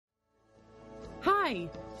Hi,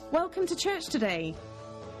 welcome to church today.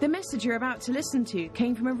 The message you're about to listen to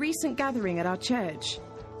came from a recent gathering at our church.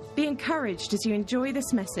 Be encouraged as you enjoy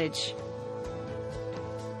this message.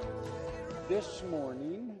 This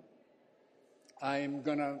morning, I've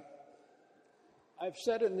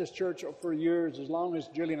said in this church for years, as long as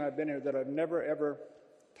Julie and I have been here, that I've never ever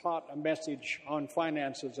taught a message on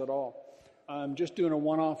finances at all. I'm just doing a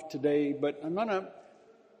one-off today, but I'm going to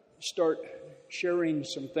start sharing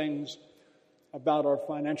some things about our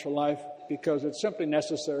financial life because it's simply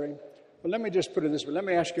necessary. But let me just put it this way. Let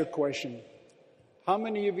me ask you a question. How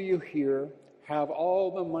many of you here have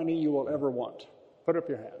all the money you will ever want? Put up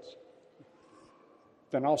your hands.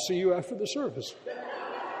 Then I'll see you after the service.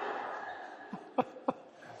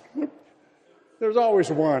 There's always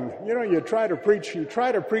one. You know, you try to preach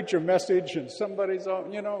a message and somebody's,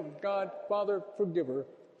 God, Father, forgive her.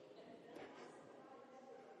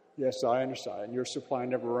 Yes, I understand. Your supply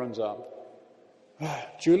never runs out.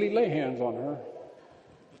 Julie, lay hands on her.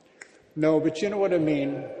 No, but you know what I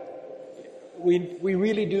mean. We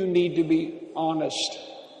really do need to be honest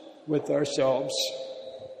with ourselves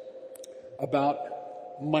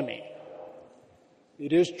about money.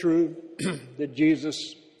 It is true that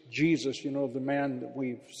Jesus, the man that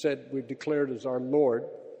we've declared as our Lord,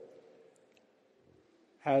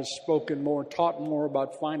 has taught more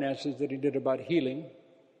about finances than he did about healing.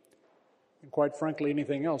 And quite frankly,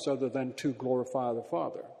 anything else other than to glorify the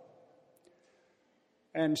Father.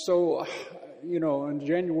 And so, in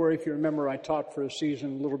January, if you remember, I taught for a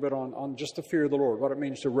season a little bit on just the fear of the Lord, what it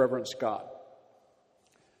means to reverence God.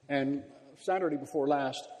 And Saturday before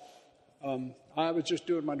last, I was just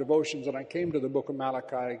doing my devotions and I came to the book of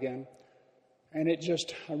Malachi again. And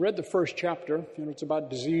I read the first chapter. It's about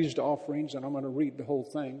diseased offerings, and I'm going to read the whole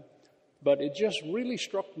thing. But it just really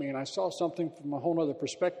struck me, and I saw something from a whole other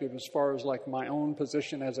perspective as far as like my own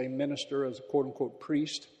position as a minister, as a quote-unquote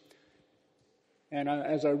priest. And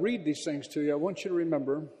as I read these things to you, I want you to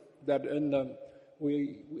remember that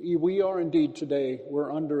we are indeed today,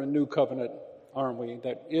 we're under a new covenant, aren't we,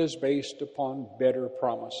 that is based upon better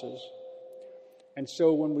promises. And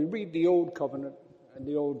so when we read the Old Covenant and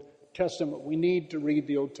the Old Testament, we need to read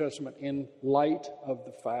the Old Testament in light of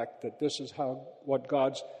the fact that this is what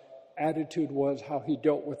God's attitude was, how he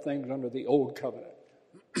dealt with things under the Old Covenant.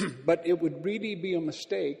 But it would really be a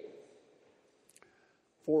mistake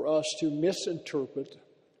for us to misinterpret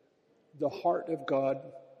the heart of God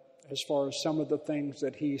as far as some of the things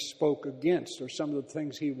that he spoke against or some of the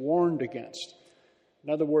things he warned against. In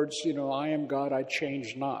other words, I am God, I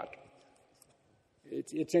change not.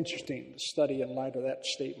 It's interesting to study in light of that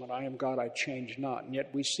statement, I am God, I change not. And yet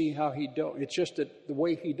we see how he dealt. It's just that the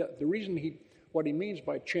way he does, the reason what he means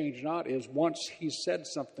by change not is once he said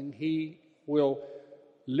something, he will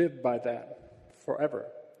live by that forever.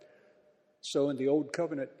 So in the Old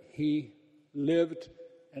Covenant, he lived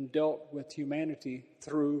and dealt with humanity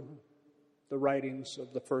through the writings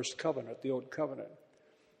of the first covenant, the Old Covenant.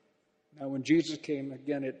 Now when Jesus came,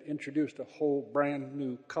 again, it introduced a whole brand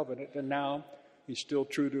new covenant, and now he's still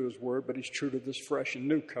true to his word, but he's true to this fresh and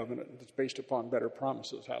new covenant that's based upon better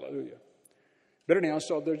promises. Hallelujah. But anyhow,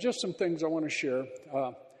 so there's just some things I want to share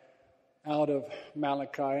out of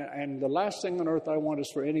Malachi. And the last thing on earth I want is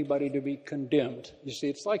for anybody to be condemned. You see,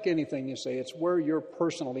 it's like anything you say. It's where you're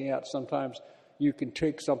personally at. Sometimes you can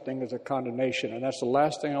take something as a condemnation. And that's the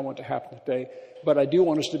last thing I want to happen today. But I do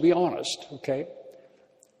want us to be honest, okay?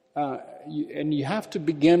 And you have to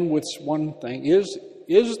begin with one thing. Is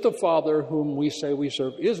the Father whom we say we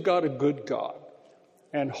serve, is God a good God?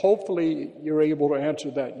 And hopefully you're able to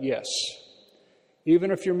answer that yes.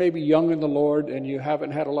 Even if you're maybe young in the Lord and you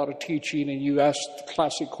haven't had a lot of teaching and you ask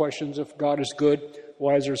classic questions, if God is good,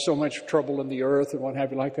 why is there so much trouble in the earth and what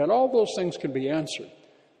have you like that, all those things can be answered.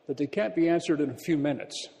 But they can't be answered in a few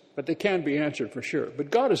minutes. But they can be answered for sure.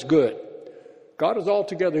 But God is good. God is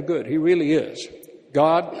altogether good. He really is.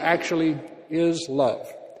 God actually is love.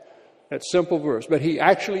 That simple verse. But he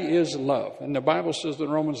actually is love. And the Bible says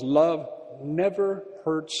in Romans, love never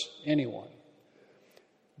hurts anyone.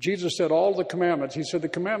 Jesus said all the commandments, he said the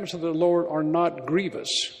commandments of the Lord are not grievous.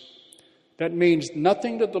 That means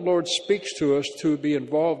nothing that the Lord speaks to us to be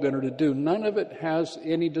involved in or to do, none of it has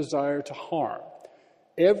any desire to harm.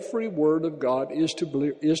 Every word of God is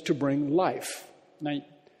to bring life. Now,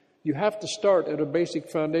 you have to start at a basic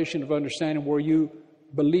foundation of understanding where you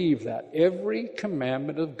believe that. Every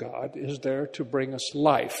commandment of God is there to bring us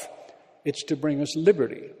life. It's to bring us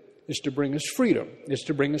liberty. It's to bring us freedom. It's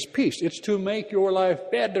to bring us peace. It's to make your life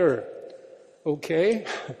better. Okay?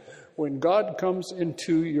 When God comes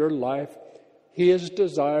into your life, his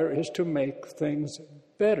desire is to make things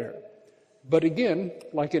better. But again,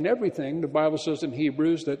 like in everything, the Bible says in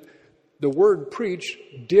Hebrews that the word preached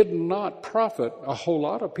did not profit a whole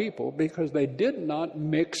lot of people because they did not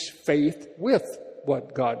mix faith with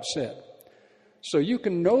what God said. So you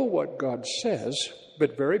can know what God says,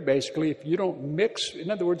 but very basically, if you don't mix,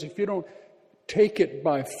 in other words, if you don't take it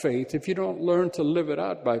by faith, if you don't learn to live it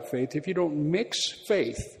out by faith, if you don't mix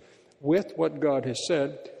faith with what God has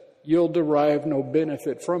said, you'll derive no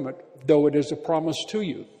benefit from it, though it is a promise to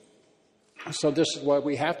you. So this is why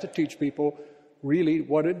we have to teach people really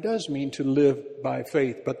what it does mean to live by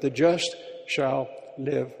faith. But the just shall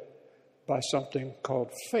live by something called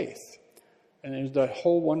faith. And there's that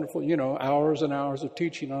whole wonderful, hours and hours of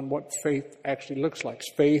teaching on what faith actually looks like.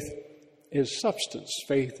 Faith is substance.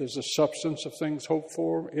 Faith is the substance of things hoped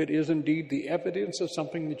for. It is indeed the evidence of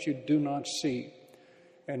something that you do not see.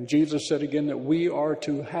 And Jesus said again that we are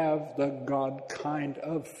to have the God kind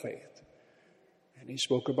of faith. And he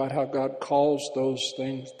spoke about how God calls those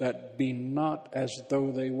things that be not as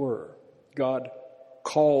though they were. God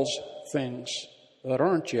calls things that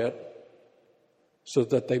aren't yet so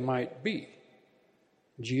that they might be.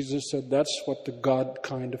 Jesus said that's what the God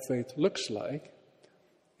kind of faith looks like.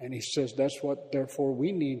 And he says that's what, therefore,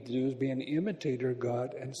 we need to do is be an imitator of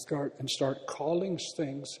God and start calling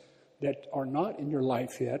things that are not in your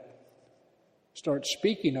life yet. Start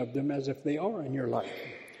speaking of them as if they are in your life.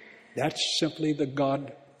 That's simply the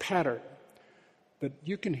God pattern. But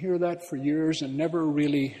you can hear that for years and never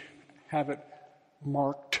really have it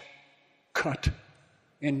marked, cut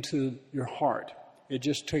into your heart. It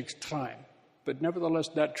just takes time. But nevertheless,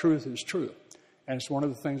 that truth is true. And it's one of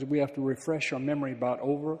the things that we have to refresh our memory about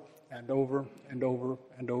over and over and over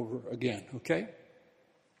and over again. Okay?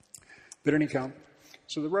 But anyhow,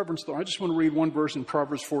 so the Reverend Thorne, I just want to read one verse in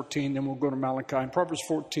Proverbs 14, then we'll go to Malachi. In Proverbs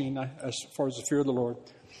 14, as far as the fear of the Lord,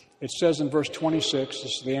 it says in verse 26, this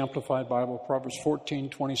is the Amplified Bible, Proverbs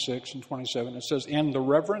 14, 26 and 27, it says, "In the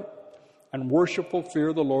reverent and worshipful fear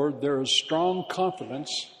of the Lord, there is strong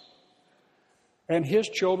confidence, and his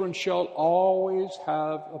children shall always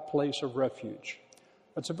have a place of refuge."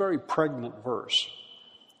 That's a very pregnant verse.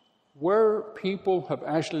 Where people have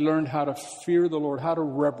actually learned how to fear the Lord, how to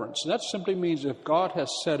reverence. And that simply means if God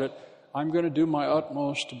has said it, I'm going to do my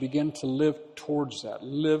utmost to begin to live towards that,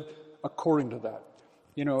 live according to that.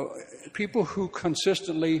 People who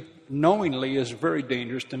consistently, knowingly is very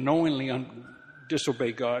dangerous to knowingly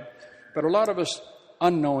disobey God. But a lot of us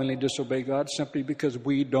unknowingly disobey God simply because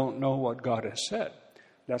we don't know what God has said.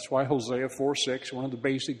 That's why Hosea 4:6, one of the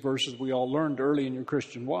basic verses we all learned early in your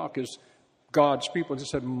Christian walk, is God's people. It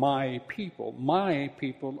said, my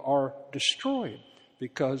people are destroyed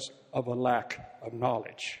because of a lack of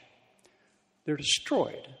knowledge. They're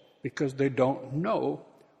destroyed because they don't know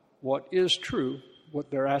what is true, what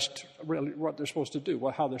they're asked, really, what they're supposed to do,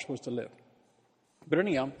 how they're supposed to live. But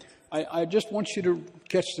anyhow, I just want you to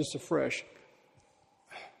catch this afresh.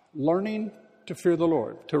 Learning to fear the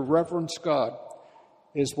Lord, to reverence God,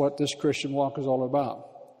 is what this Christian walk is all about.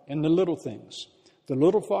 And the little things. The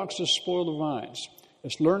little foxes spoil the vines.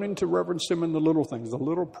 It's learning to reverence Him in the little things, the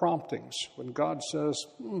little promptings. When God says,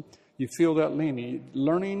 you feel that leaning,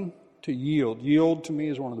 learning to yield. Yield to me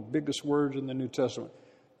is one of the biggest words in the New Testament.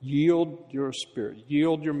 Yield your spirit.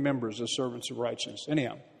 Yield your members as servants of righteousness.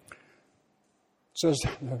 Anyhow, it says,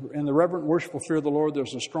 in the reverent, worshipful fear of the Lord,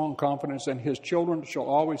 there's a strong confidence, and His children shall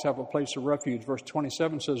always have a place of refuge. Verse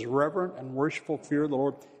 27 says, reverent and worshipful fear of the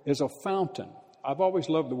Lord is a fountain. I've always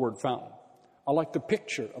loved the word fountain. I like the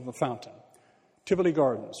picture of a fountain. Tivoli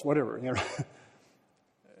Gardens, whatever.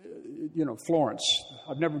 Florence.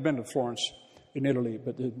 I've never been to Florence in Italy,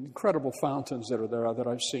 but the incredible fountains that are there that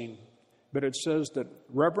I've seen. But it says that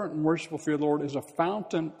reverent and worshipful fear of the Lord is a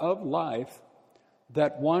fountain of life,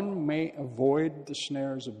 that one may avoid the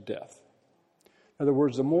snares of death. In other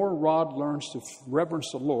words, the more Rod learns to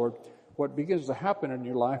reverence the Lord, what begins to happen in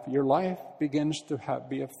your life begins to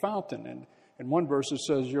be a fountain. And in one verse it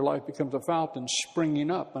says your life becomes a fountain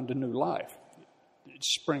springing up unto new life. It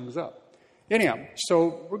springs up. Anyhow,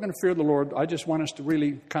 so we're going to fear the Lord. I just want us to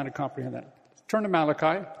really kind of comprehend that. Turn to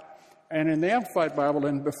Malachi. And in the Amplified Bible,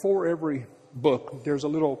 and before every book, there's a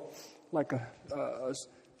little, a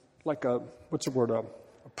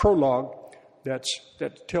prologue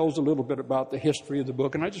that tells a little bit about the history of the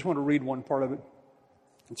book. And I just want to read one part of it.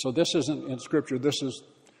 And so this isn't in Scripture. This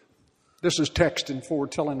is text and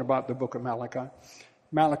foretelling about the book of Malachi.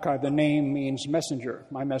 Malachi, the name means messenger,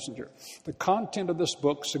 my messenger. The content of this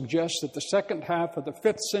book suggests that the second half of the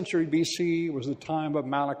 5th century BC was the time of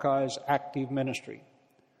Malachi's active ministry.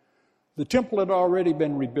 The temple had already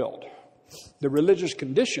been rebuilt. The religious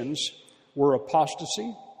conditions were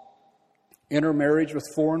apostasy, intermarriage with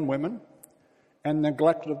foreign women, and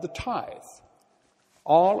neglect of the tithe,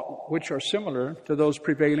 all which are similar to those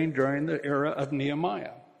prevailing during the era of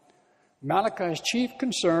Nehemiah. Malachi's chief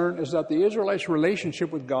concern is that the Israelites'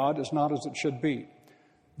 relationship with God is not as it should be.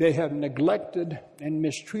 They have neglected and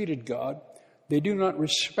mistreated God. They do not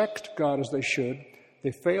respect God as they should.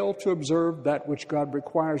 They fail to observe that which God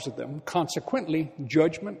requires of them. Consequently,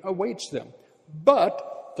 judgment awaits them.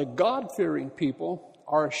 But the God-fearing people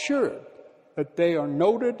are assured that they are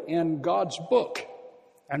noted in God's book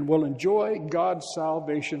and will enjoy God's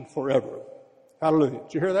salvation forever. Hallelujah.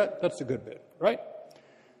 Did you hear that? That's a good bit, right?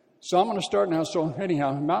 So I'm going to start now. So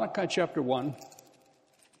anyhow, Malachi chapter 1.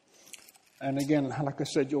 And again, like I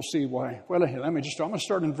said, you'll see why. Well, I'm going to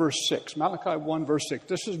start in verse 6. Malachi 1, verse 6.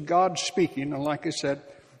 This is God speaking. And like I said,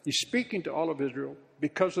 he's speaking to all of Israel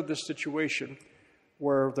because of this situation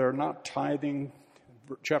where they're not tithing.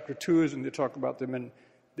 Chapter 2 is, and they talk about them, and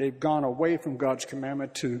they've gone away from God's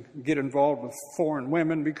commandment to get involved with foreign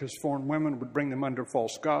women because foreign women would bring them under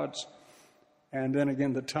false gods. And then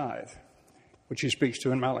again, the tithe, which he speaks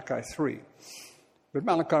to in Malachi 3. But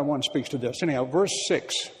Malachi 1 speaks to this. Anyhow, verse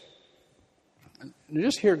 6. And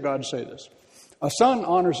just hear God say this. A son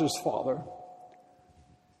honors his father,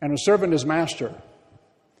 and a servant his master.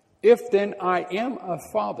 If then I am a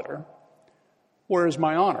father, where is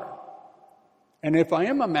my honor? And if I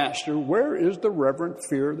am a master, where is the reverent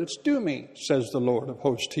fear that's due me, says the Lord of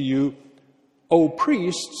hosts to you, O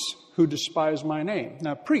priests who despise my name.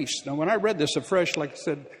 Now, priests. Now, when I read this afresh, like I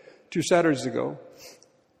said 2 Saturdays ago,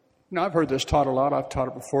 now I've heard this taught a lot. I've taught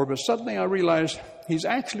it before, but suddenly I realized he's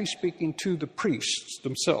actually speaking to the priests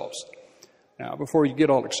themselves. Now, before you get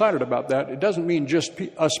all excited about that, it doesn't mean just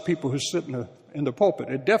us people who sit in the pulpit.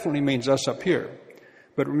 It definitely means us up here.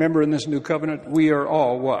 But remember, in this new covenant, we are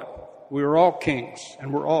all what? We are all kings,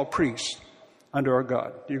 and we're all priests under our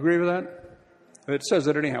God. Do you agree with that? It says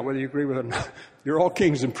it anyhow, whether you agree with it or not. You're all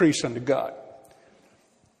kings and priests under God.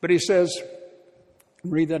 But he says,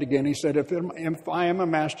 read that again. He said, if I am a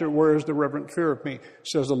master, where is the reverent fear of me,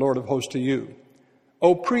 says the Lord of hosts to you.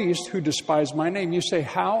 O priest who despise my name. You say,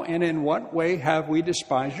 how and in what way have we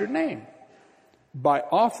despised your name? By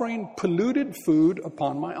offering polluted food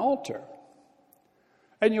upon my altar.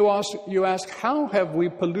 And you ask, how have we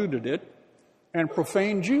polluted it and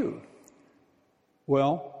profaned you?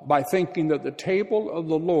 Well, by thinking that the table of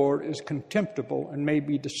the Lord is contemptible and may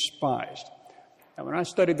be despised. And when I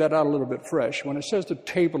studied that out a little bit fresh, when it says the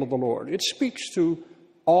table of the Lord, it speaks to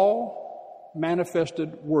all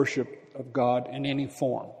manifested worship of God in any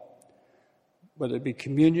form, whether it be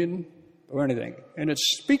communion or anything. And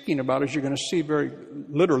it's speaking about, as you're going to see very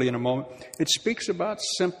literally in a moment, it speaks about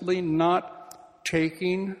simply not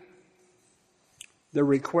taking the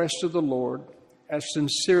request of the Lord as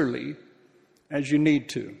sincerely as you need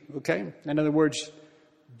to, okay? In other words,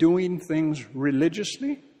 doing things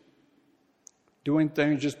religiously, doing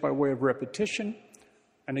things just by way of repetition,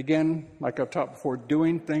 and again, like I've taught before,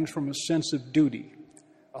 doing things from a sense of duty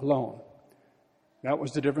alone. That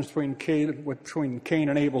was the difference between Cain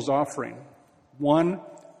and Abel's offering. One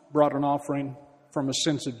brought an offering from a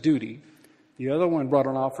sense of duty. The other one brought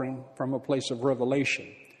an offering from a place of revelation.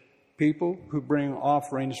 People who bring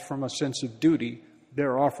offerings from a sense of duty,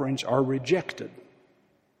 their offerings are rejected,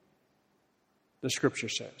 the Scripture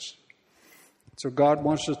says. So God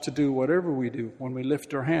wants us to do whatever we do. When we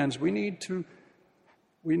lift our hands,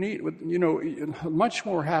 much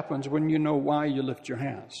more happens when you know why you lift your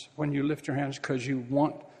hands. When you lift your hands because you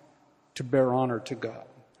want to bear honor to God.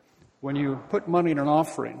 When you put money in an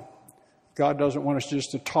offering, God doesn't want us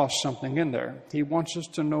just to toss something in there. He wants us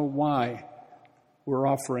to know why we're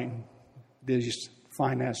offering these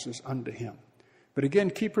finances unto Him. But again,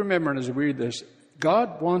 keep remembering as we read this,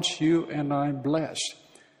 God wants you and I blessed.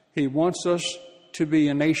 He wants us to be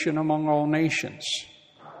a nation among all nations.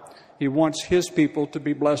 He wants His people to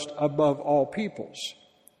be blessed above all peoples.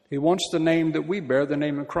 He wants the name that we bear, the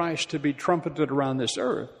name of Christ, to be trumpeted around this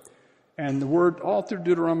earth. And the word, all through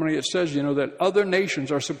Deuteronomy, it says, that other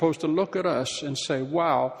nations are supposed to look at us and say,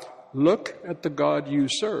 wow, look at the God you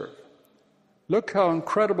serve. Look how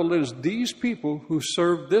incredible it is. These people who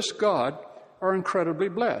serve this God are incredibly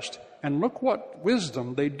blessed. And look what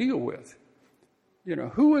wisdom they deal with.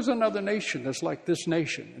 Who is another nation that's like this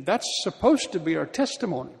nation? That's supposed to be our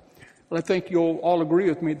testimony. But I think you'll all agree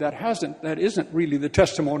with me that isn't really the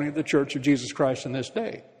testimony of the Church of Jesus Christ in this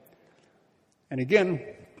day. And again,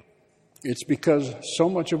 it's because so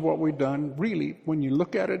much of what we've done, really, when you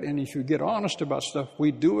look at it and if you get honest about stuff,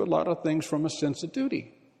 we do a lot of things from a sense of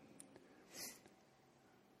duty.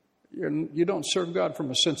 You don't serve God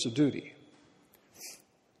from a sense of duty.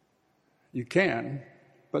 You can,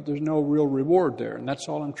 but there's no real reward there. And that's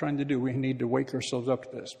all I'm trying to do. We need to wake ourselves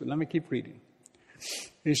up to this. But let me keep reading.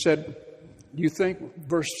 He said, you think,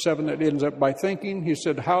 verse 7, that ends up by thinking. He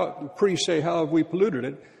said, the priests say, how have we polluted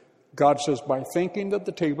it? God says, by thinking that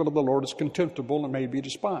the table of the Lord is contemptible and may be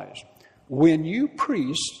despised. When you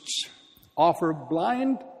priests offer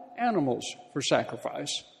blind animals for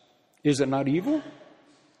sacrifice, is it not evil?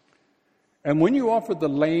 And when you offer the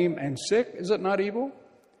lame and sick, is it not evil?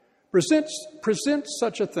 Present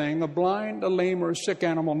such a thing, a blind, a lame, or a sick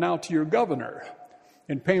animal now to your governor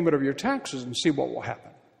in payment of your taxes and see what will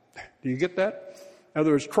happen. Do you get that? In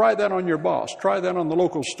other words, try that on your boss. Try that on the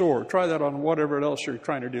local store. Try that on whatever else you're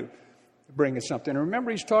trying to do. Bring in something. And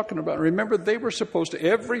remember they were supposed to,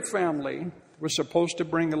 every family was supposed to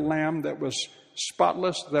bring a lamb that was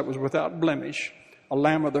spotless, that was without blemish, a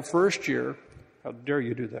lamb of the first year. How dare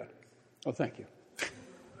you do that? Oh, thank you.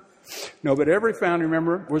 No, but every family,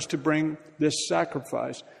 remember, was to bring this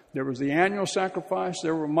sacrifice. There was the annual sacrifice,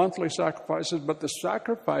 there were monthly sacrifices, but the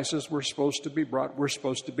sacrifices were supposed to be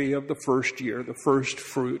of the first year, the first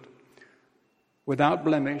fruit, without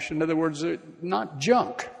blemish. In other words, not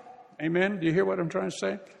junk. Amen? Do you hear what I'm trying to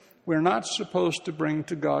say? We're not supposed to bring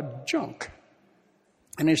to God junk.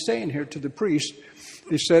 And he's saying here to the priest,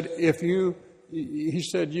 he said,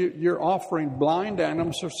 you're offering blind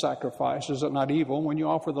animals of sacrifice. Is it not evil? When you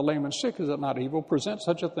offer the lame and sick, is it not evil? Present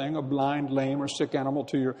such a thing, a blind, lame, or sick animal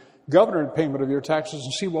to your governor in payment of your taxes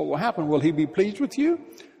and see what will happen. Will he be pleased with you?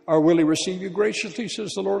 Or will he receive you graciously,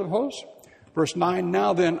 says the Lord of hosts? Verse 9,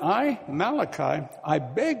 now then I, Malachi, I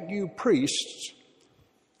beg you priests,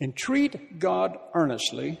 entreat God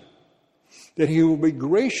earnestly that he will be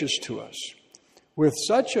gracious to us with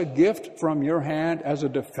such a gift from your hand as a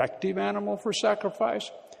defective animal for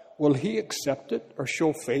sacrifice. Will he accept it or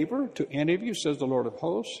show favor to any of you, says the Lord of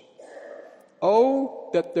hosts? Oh,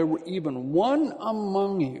 that there were even one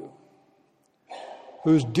among you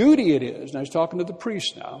whose duty it is, and he's talking to the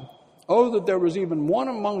priest now, oh, that there was even one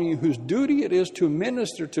among you whose duty it is to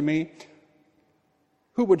minister to me,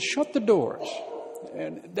 who would shut the doors.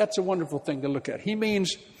 And that's a wonderful thing to look at. He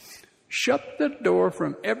means shut the door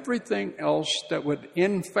from everything else that would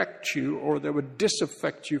infect you or that would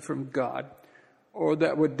disaffect you from God or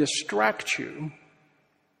that would distract you,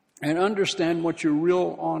 and understand what the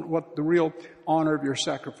real honor of your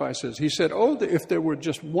sacrifice is. He said, oh, if there were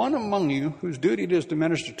just one among you whose duty it is to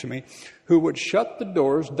minister to me, who would shut the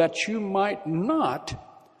doors that you might not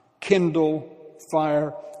kindle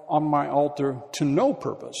fire on my altar to no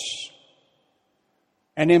purpose,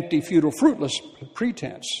 an empty, futile, fruitless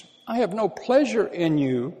pretense. I have no pleasure in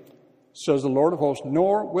you, says the Lord of hosts,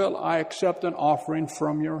 nor will I accept an offering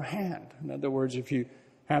from your hand. In other words, if you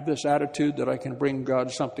have this attitude that I can bring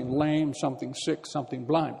God something lame, something sick, something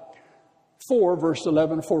blind. 4, verse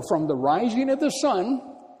 11, for from the rising of the sun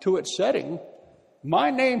to its setting, my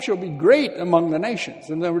name shall be great among the nations.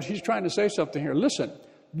 In other words, he's trying to say something here. Listen,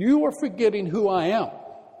 you are forgetting who I am.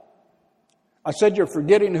 I said you're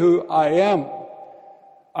forgetting who I am.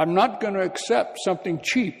 I'm not going to accept something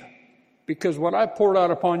cheap, because what I poured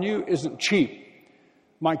out upon you isn't cheap.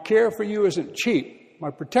 My care for you isn't cheap.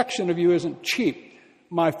 My protection of you isn't cheap.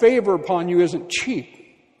 My favor upon you isn't cheap.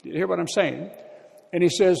 Do you hear what I'm saying? And he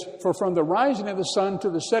says, for from the rising of the sun to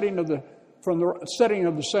the setting of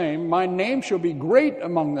the same, my name shall be great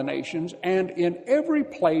among the nations, and in every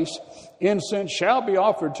place incense shall be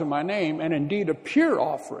offered to my name, and indeed a pure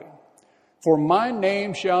offering. For my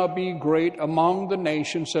name shall be great among the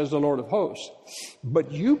nations, says the Lord of hosts.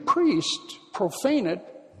 But you priests profane it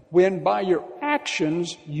when by your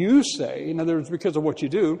actions you say, in other words, because of what you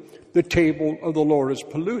do, the table of the Lord is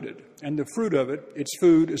polluted, and the fruit of it, its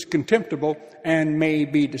food, is contemptible and may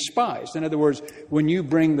be despised. In other words, when you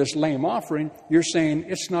bring this lame offering, you're saying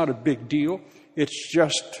it's not a big deal. It's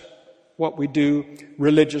just what we do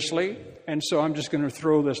religiously. And so I'm just going to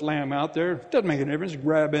throw this lamb out there. It doesn't make a difference.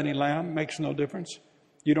 Grab any lamb. Makes no difference.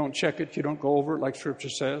 You don't check it. You don't go over it like Scripture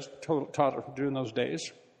says. Taught us to do in those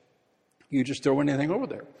days. You just throw anything over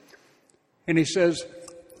there. And he says,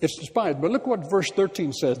 it's despised. But look what verse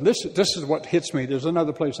 13 says. This is what hits me. There's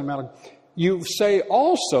another place in Malachi. You say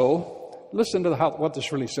also, listen to what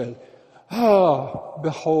this really says. Ah,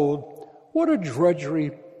 behold, what a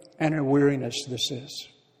drudgery and a weariness this is.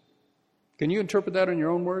 Can you interpret that in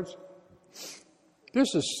your own words?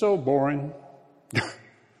 This is so boring.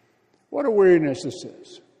 What a weariness this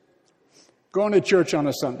is. Going to church on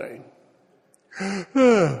a Sunday.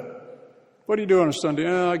 What do you do on a Sunday?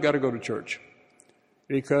 I got to go to church.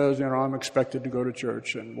 Because, I'm expected to go to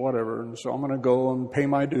church and whatever. And so I'm going to go and pay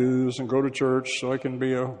my dues and go to church so I can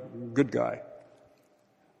be a good guy.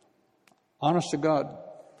 Honest to God,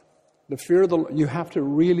 The fear of the Lord, you have to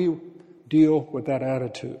really deal with that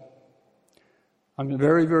attitude. I'm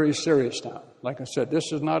very, very serious now. Like I said,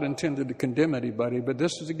 this is not intended to condemn anybody, but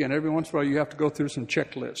this is, again, every once in a while you have to go through some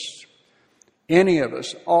checklists. Any of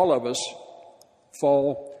us, all of us,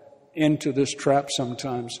 fall into this trap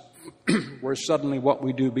sometimes where suddenly what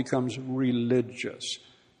we do becomes religious.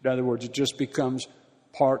 In other words, it just becomes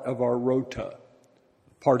part of our rota,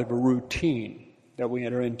 part of a routine that we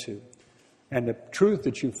enter into. And the truth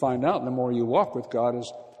that you find out the more you walk with God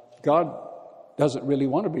is God doesn't really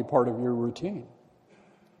want to be part of your routine.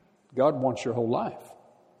 God wants your whole life.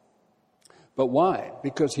 But why?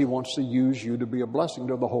 Because he wants to use you to be a blessing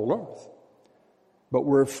to the whole earth. But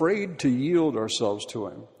we're afraid to yield ourselves to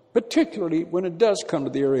him, particularly when it does come to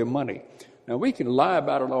the area of money. Now, we can lie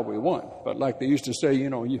about it all we want, but like they used to say,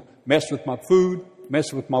 you mess with my food,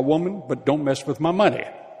 mess with my woman, but don't mess with my money.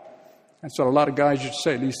 That's what a lot of guys used to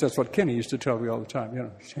say. At least that's what Kenny used to tell me all the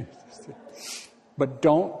time, But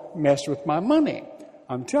don't mess with my money.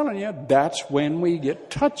 I'm telling you, that's when we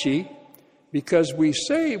get touchy, because we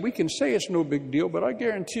can say it's no big deal, but I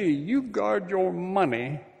guarantee you guard your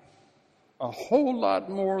money a whole lot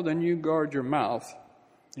more than you guard your mouth.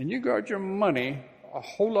 And you guard your money a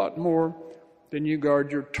whole lot more than you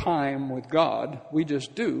guard your time with God. We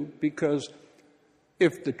just do, because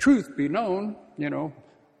if the truth be known,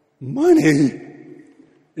 money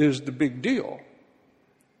is the big deal.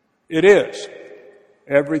 It is.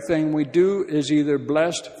 Everything we do is either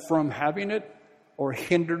blessed from having it or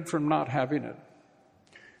hindered from not having it.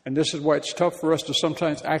 And this is why it's tough for us to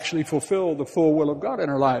sometimes actually fulfill the full will of God in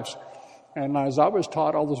our lives. And as I was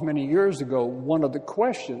taught all those many years ago, one of the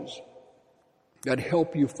questions that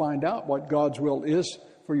help you find out what God's will is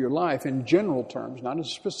for your life in general terms, not in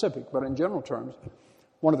specific, but in general terms,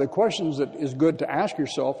 one of the questions that is good to ask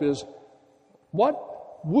yourself is,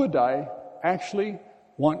 what would I actually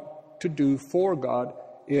want to do for God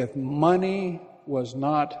if money was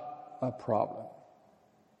not a problem?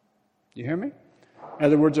 You hear me? In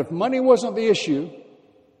other words, if money wasn't the issue,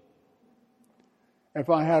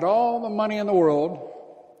 if I had all the money in the world,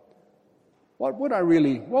 what would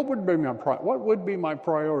be my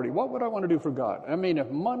priority? What would I want to do for God? I mean,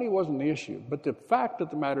 if money wasn't the issue, but the fact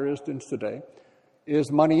of the matter is today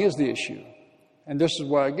is money is the issue. And this is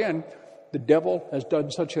why, again, the devil has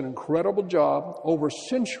done such an incredible job over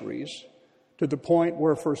centuries, to the point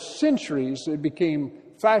where for centuries it became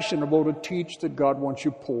fashionable to teach that God wants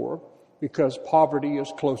you poor because poverty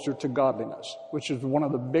is closer to godliness, which is one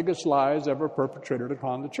of the biggest lies ever perpetrated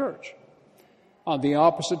upon the church. On the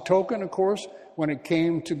opposite token, of course, when it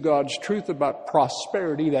came to God's truth about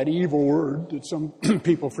prosperity, that evil word that some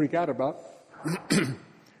people freak out about,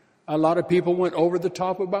 a lot of people went over the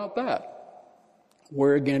top about that,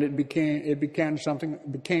 where again it became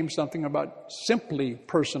something about simply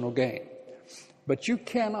personal gain. But you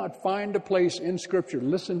cannot find a place in Scripture,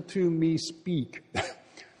 listen to me speak,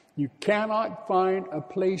 you cannot find a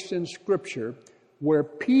place in Scripture where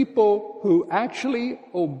people who actually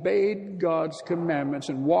obeyed God's commandments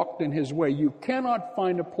and walked in His way, you cannot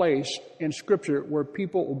find a place in Scripture where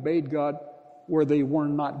people obeyed God where they were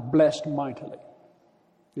not blessed mightily.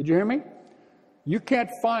 Did you hear me? You can't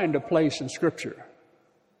find a place in Scripture.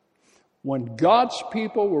 When God's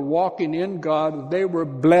people were walking in God, they were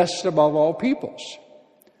blessed above all peoples.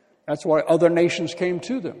 That's why other nations came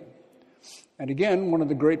to them. And again, one of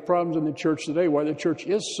the great problems in the church today, why the church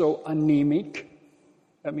is so anemic,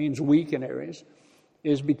 that means weak in areas,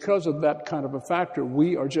 is because of that kind of a factor.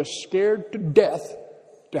 We are just scared to death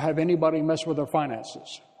to have anybody mess with our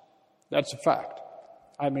finances. That's a fact.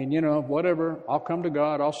 I mean, whatever, I'll come to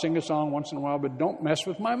God, I'll sing a song once in a while, but don't mess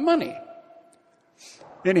with my money.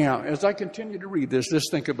 Anyhow, as I continue to read this,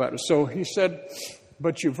 just think about it. So he said,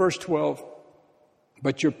 verse 12,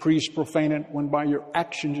 but your priests profane it when by your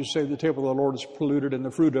actions you say the table of the Lord is polluted and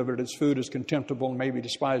the fruit of it, its food is contemptible and may be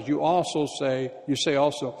despised. You say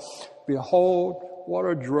also, behold, what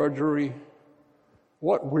a drudgery,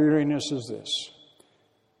 what weariness is this?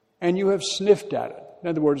 And you have sniffed at it. In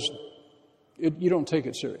other words, you don't take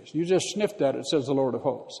it serious. You just sniffed at it, says the Lord of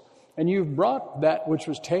hosts. And you've brought that which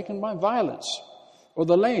was taken by violence, or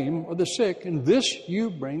the lame, or the sick, and this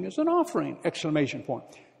you bring as an offering! !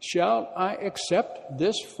 Shall I accept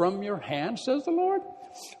this from your hand, says the Lord?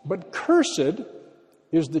 But cursed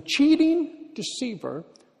is the cheating deceiver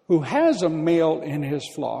who has a male in his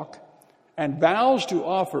flock and vows to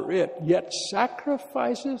offer it, yet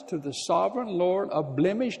sacrifices to the sovereign Lord a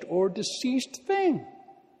blemished or deceased thing.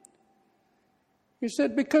 He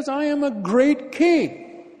said, because I am a great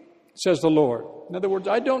king, says the Lord. In other words,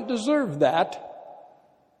 I don't deserve that.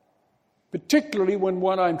 Particularly when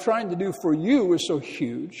what I'm trying to do for you is so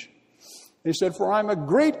huge. He said, "For I'm a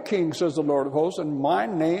great king, says the Lord of hosts, and my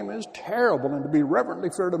name is terrible and to be reverently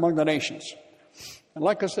feared among the nations." And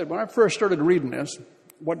like I said, when I first started reading this,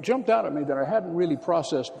 what jumped out at me that I hadn't really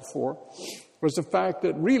processed before was the fact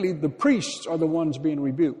that really the priests are the ones being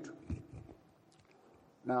rebuked.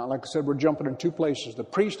 Now, like I said, we're jumping in two places. The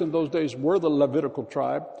priests in those days were the Levitical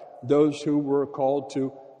tribe, those who were called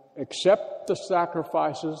to accept the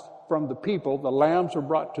sacrifices from the people. The lambs were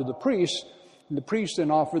brought to the priests, and the priests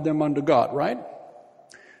then offered them unto God, right?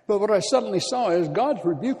 But what I suddenly saw is God's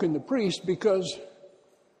rebuking the priests because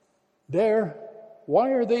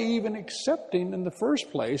why are they even accepting in the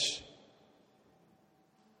first place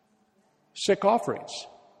sick offerings?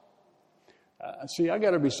 See, I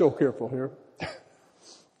got to be so careful here.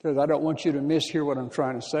 Because I don't want you to mishear what I'm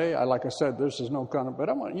trying to say. Like I said, this is no kind of, but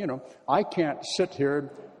I can't sit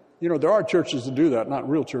here. There are churches that do that, not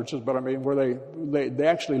real churches, but I mean, where they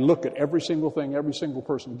actually look at every single thing every single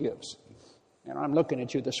person gives. And I'm looking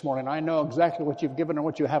at you this morning. I know exactly what you've given and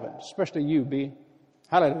what you haven't, especially you, B.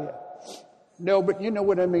 Hallelujah. No, but you know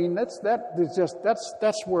what I mean. That's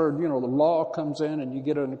where, the law comes in and you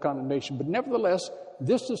get into condemnation. But nevertheless,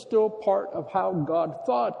 this is still part of how God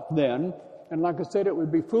thought then. And like I said, it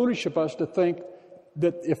would be foolish of us to think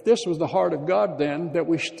that if this was the heart of God then, that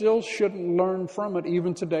we still shouldn't learn from it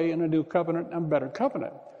even today in a new covenant and better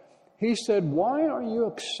covenant. He said, why are you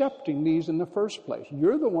accepting these in the first place?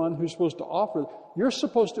 You're the one who's supposed to offer. You're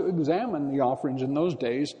supposed to examine the offerings in those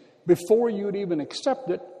days before you'd even accept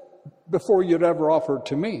it, before you'd ever offer it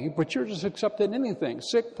to me. But you're just accepting anything.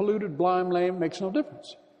 Sick, polluted, blind, lame, makes no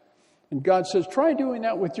difference. And God says, try doing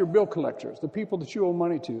that with your bill collectors, the people that you owe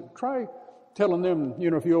money to. Try telling them,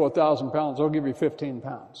 if you owe 1,000 pounds, I'll give you 15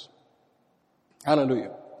 pounds.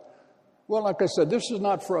 Hallelujah. Well, like I said, this is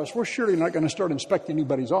not for us. We're surely not going to start inspecting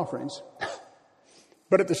anybody's offerings.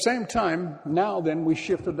 But at the same time, now then, we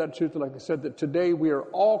shifted that truth, like I said, that today we are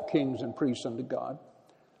all kings and priests unto God.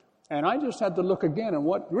 And I just had to look again, and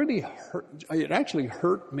what really hurt, it actually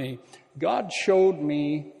hurt me. God showed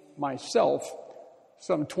me myself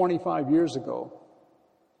some 25 years ago.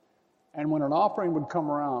 And when an offering would come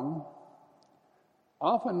around,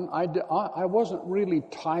 often I wasn't really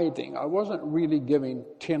tithing. I wasn't really giving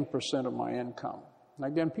 10% of my income. And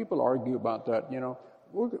again, people argue about that.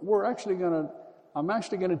 I'm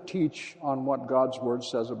actually going to teach on what God's Word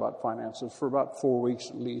says about finances for about 4 weeks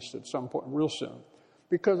at least at some point, real soon.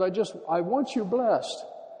 Because I want you blessed.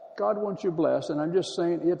 God wants you blessed. And I'm just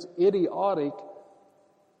saying it's idiotic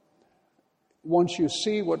once you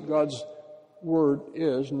see what God's Word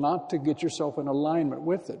is, not to get yourself in alignment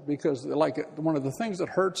with it. Because one of the things that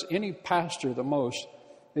hurts any pastor the most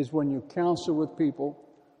is when you counsel with people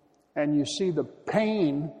and you see the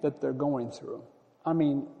pain that they're going through. I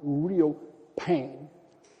mean, real pain.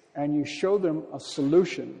 And you show them a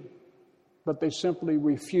solution, but they simply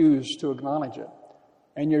refuse to acknowledge it.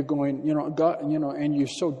 And you're going, God, and you're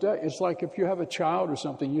so, it's like if you have a child or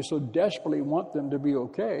something, you so desperately want them to be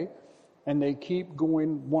okay, and they keep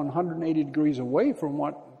going 180 degrees away from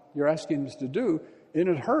what you're asking us to do, and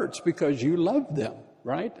it hurts because you love them,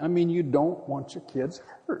 right? I mean, you don't want your kids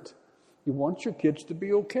hurt. You want your kids to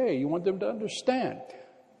be okay. You want them to understand.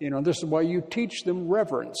 This is why you teach them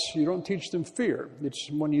reverence. You don't teach them fear. It's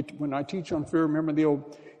when I teach on fear, remember the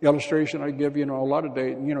old illustration I give, a lot of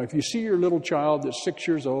days, if you see your little child that's 6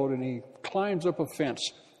 years old and he climbs up a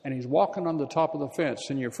fence and he's walking on the top of the fence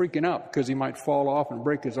and you're freaking out because he might fall off and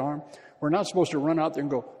break his arm, we're not supposed to run out there and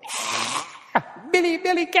go, Billy,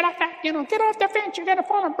 get off that, get off the fence. You're going to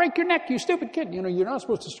fall and break your neck, you stupid kid. You're not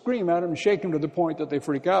supposed to scream at them and shake them to the point that they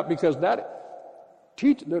freak out, because the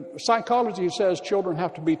psychology says children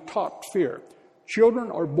have to be taught fear. Children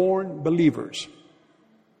are born believers.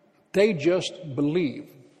 They just believe.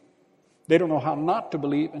 They don't know how not to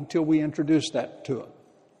believe until we introduce that to them.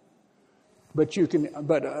 But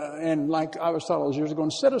and like I was taught all those years ago,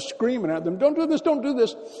 instead of screaming at them, don't do this, don't do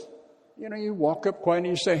this, you walk up quiet and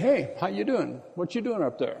you say, hey, how you doing? What you doing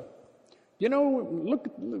up there? Look,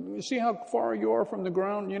 see how far you are from the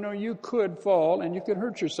ground? You could fall and you could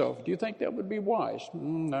hurt yourself. Do you think that would be wise?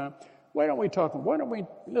 No.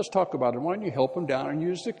 Let's talk about it. Why don't you help them down and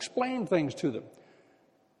you just explain things to them?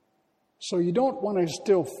 So you don't want to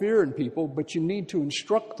instill fear in people, but you need to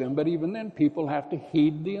instruct them. But even then, people have to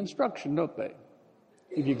heed the instruction, don't they?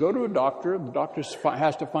 If you go to a doctor, the doctor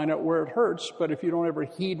has to find out where it hurts. But if you don't ever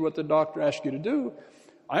heed what the doctor asks you to do,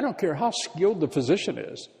 I don't care how skilled the physician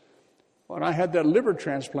is. When I had that liver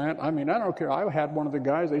transplant, I don't care. I had one of the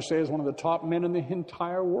guys they say is one of the top men in the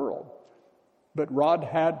entire world. But Rod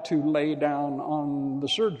had to lay down on the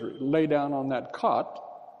surgery, lay down on that cot.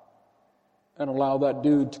 and allow that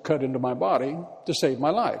dude to cut into my body to save my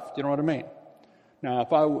life. Do you know what I mean? Now,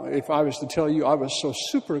 if I was to tell you I was so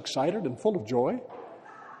super excited and full of joy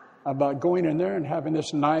about going in there and having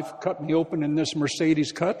this knife cut me open in this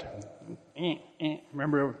Mercedes cut.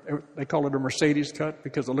 Remember, they call it a Mercedes cut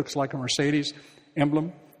because it looks like a Mercedes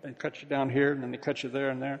emblem. They cut you down here, and then they cut you there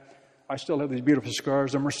and there. I still have these beautiful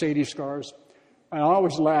scars, the Mercedes scars. I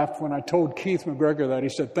always laughed when I told Keith McGregor that. He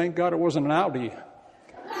said, "Thank God it wasn't an Audi."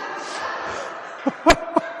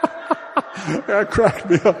 That cracked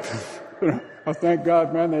me up. Oh, thank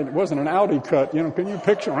God, man, it wasn't an Audi cut. You know, can you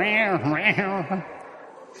picture?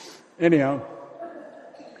 Anyhow,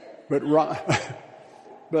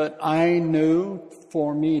 but I knew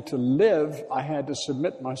for me to live, I had to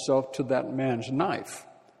submit myself to that man's knife.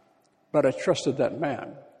 But I trusted that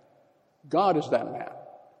man. God is that man.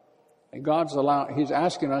 And He's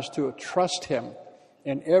asking us to trust Him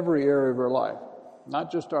in every area of our life.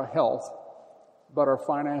 Not just our health, but our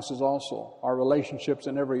finances also. Our relationships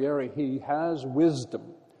in every area. He has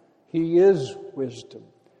wisdom. He is wisdom.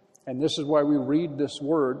 And this is why we read this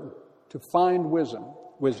word, to find wisdom.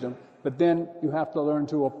 But then you have to learn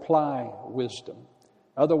to apply wisdom.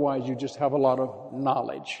 Otherwise, you just have a lot of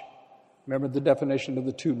knowledge. Remember the definition of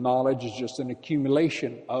the two. Knowledge is just an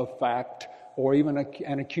accumulation of fact or even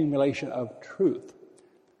an accumulation of truth.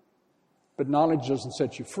 But knowledge doesn't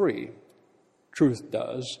set you free. Truth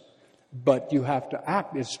does. But you have to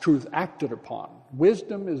act. It's truth acted upon.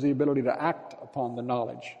 Wisdom is the ability to act upon the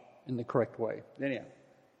knowledge in the correct way.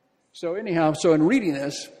 So in reading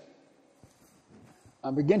this,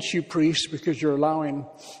 I'm against you, priests, because you're allowing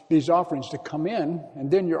these offerings to come in,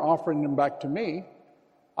 and then you're offering them back to me.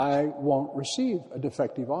 I won't receive a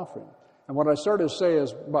defective offering. And what I started to say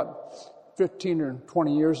is about 15 or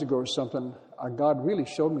 20 years ago or something, God really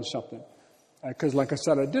showed me something. Because like I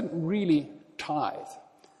said, I didn't really tithe,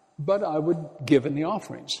 but I would give in the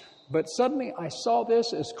offerings. But suddenly I saw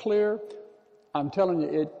this as clear. I'm telling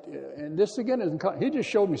you, and this again isn't, he just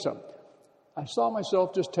showed me something. I saw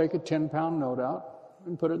myself just take a 10-pound note out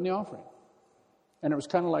and put it in the offering. And it was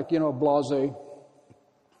kind of like, blase,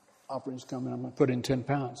 offerings coming, I'm going to put in 10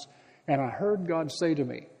 pounds. And I heard God say to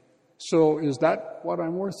me, "So is that what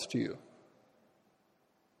I'm worth to you?"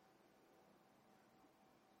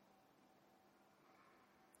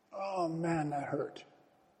 Oh man, that hurt.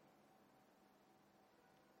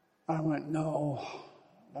 I went, no,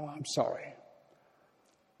 I'm sorry.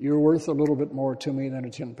 You're worth a little bit more to me than a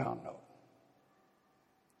 10-pound note.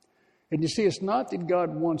 And you see, it's not that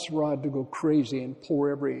God wants Rod to go crazy and pour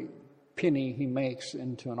every penny he makes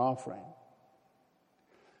into an offering.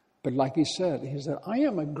 But like he said, I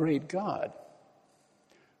am a great God.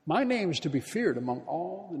 My name is to be feared among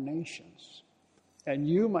all the nations. And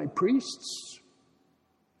you, my priests,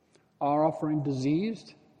 are offering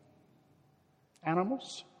diseased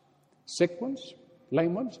animals, sick ones,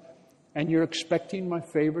 lame ones, and you're expecting my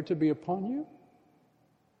favor to be upon you?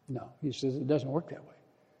 No, he says it doesn't work that way.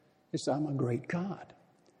 He says, I'm a great God.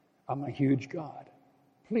 I'm a huge God.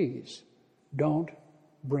 Please don't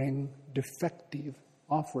bring defective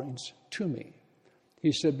offerings to me.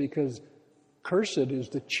 He said, because cursed is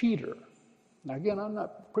the cheater. Now again, I'm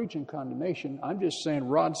not preaching condemnation. I'm just saying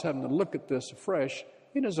Rod's having to look at this afresh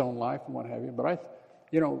in his own life and what have you.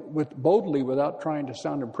 But boldly, without trying to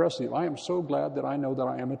sound impressive, I am so glad that I know that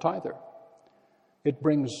I am a tither. It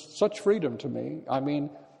brings such freedom to me. I mean,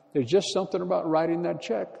 there's just something about writing that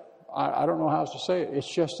check. I don't know how else to say it.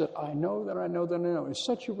 It's just that I know that I know that I know. It's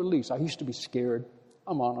such a release. I used to be scared.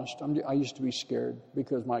 I'm honest. I used to be scared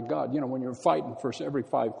because, my God, when you're fighting for every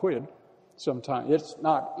 $5, sometimes it's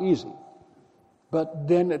not easy. But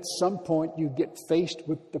then at some point you get faced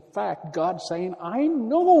with the fact, God saying, I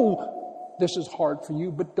know this is hard for you,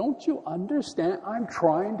 but don't you understand? I'm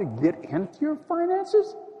trying to get into your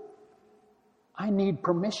finances. I need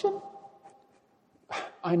permission.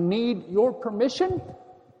 I need your permission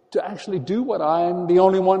to actually do what I'm the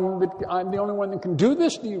only one that can do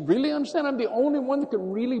this. Do you really understand? I'm the only one that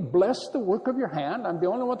can really bless the work of your hand. I'm the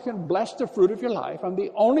only one that can bless the fruit of your life. I'm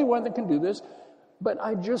the only one that can do this. But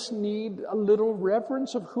I just need a little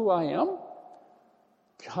reverence of who I am.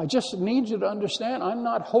 I just need you to understand I'm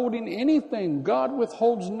not holding anything. God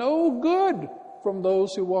withholds no good from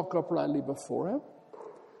those who walk uprightly before Him.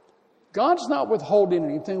 God's not withholding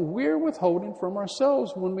anything. We're withholding from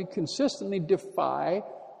ourselves when we consistently defy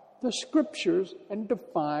the Scriptures and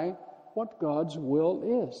defy what God's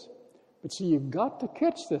will is. But see, you've got to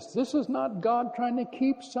catch this. This is not God trying to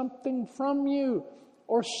keep something from you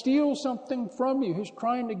or steal something from you. He's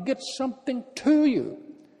trying to get something to you.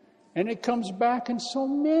 And it comes back in so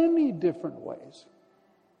many different ways.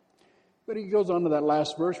 But he goes on to that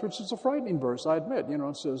last verse, which is a frightening verse, I admit.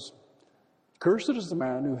 It says, cursed is the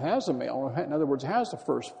man who has a male, or in other words, has the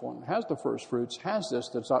first one, has the first fruits, has this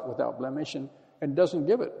that's not without blemish, and doesn't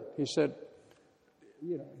give it. He said,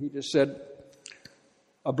 he just said,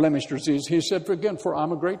 a blemished disease. He said, for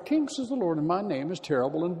I'm a great king, says the Lord, and my name is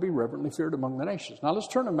terrible and to be reverently feared among the nations. Now let's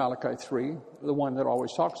turn to Malachi 3, the one that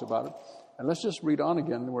always talks about it. And let's just read on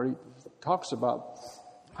again where he talks about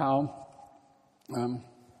how, can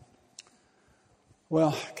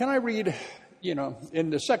I read, in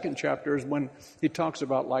the second chapter is when he talks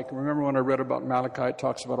about, remember when I read about Malachi, it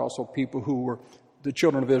talks about also people who were, the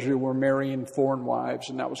children of Israel were marrying foreign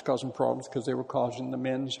wives, and that was causing problems because they were causing the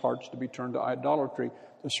men's hearts to be turned to idolatry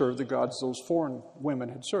to serve the gods those foreign women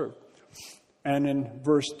had served. And in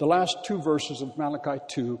the last two verses of Malachi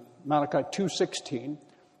 2:16,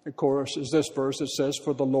 of course, is this verse. It says,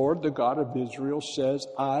 for the Lord, the God of Israel, says,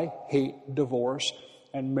 I hate divorce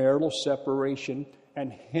and marital separation,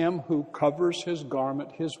 and him who covers his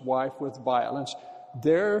garment, his wife, with violence.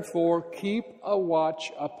 Therefore, keep a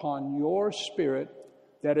watch upon your spirit,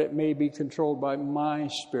 that it may be controlled by my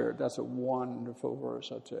spirit. That's a wonderful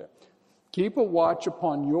verse, I tell you. Keep a watch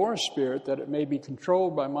upon your spirit, that it may be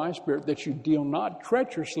controlled by my spirit, that you deal not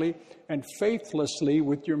treacherously and faithlessly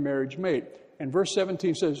with your marriage mate. And verse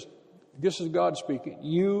 17 says, this is God speaking,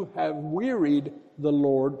 you have wearied the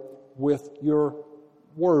Lord with your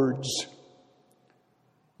words.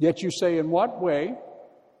 Yet you say, in what way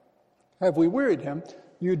have we wearied him?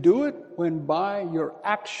 You do it when by your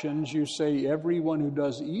actions you say everyone who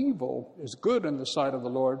does evil is good in the sight of the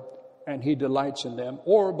Lord, and he delights in them.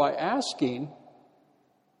 Or by asking,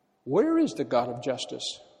 where is the God of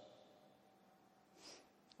justice?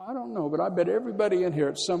 I don't know, but I bet everybody in here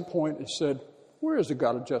at some point has said, where is the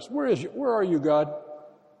God of justice? Where are you, God?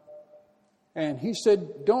 And he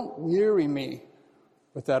said, don't weary me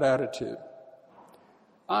with that attitude.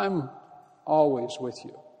 I'm always with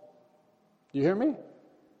you. You hear me?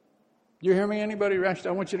 You hear me, anybody?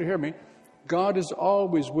 I want you to hear me. God is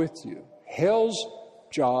always with you. Hell's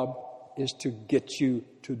job is to get you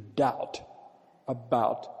to doubt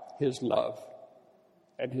about his love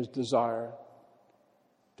and his desire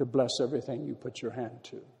to bless everything you put your hand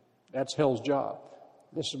to. That's hell's job.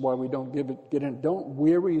 This is why we don't get in. Don't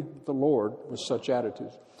weary the Lord with such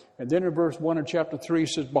attitudes. And then in verse 1 of chapter 3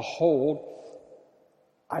 says, behold,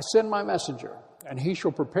 I send my messenger, and he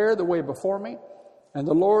shall prepare the way before me. And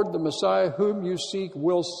the Lord, the Messiah, whom you seek,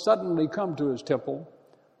 will suddenly come to his temple.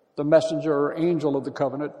 The messenger or angel of the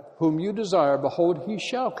covenant, whom you desire, behold, he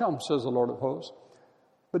shall come, says the Lord of hosts.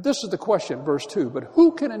 But this is the question, verse 2. But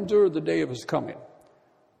who can endure the day of his coming?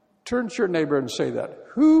 Turn to your neighbor and say that.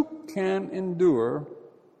 Who can endure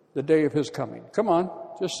the day of his coming? Come on,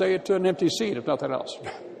 just say it to an empty seat, if nothing else.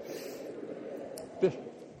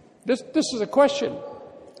 This is a question.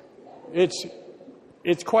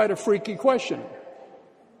 It's quite a freaky question.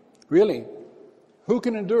 Really. Who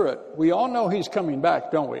can endure it? We all know he's coming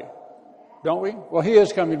back, don't we? Don't we? Well, he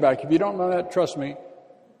is coming back. If you don't know that, trust me,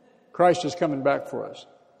 Christ is coming back for us.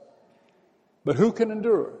 But who can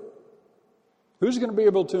endure? Who's going to be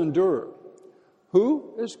able to endure?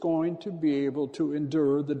 Who is going to be able to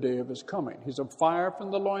endure the day of his coming? He's a fire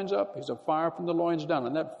from the loins up. He's a fire from the loins down.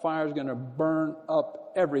 And that fire is going to burn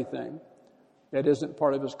up everything that isn't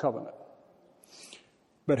part of his covenant.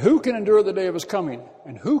 But who can endure the day of his coming?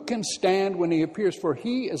 And who can stand when he appears? For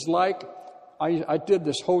he is like, I did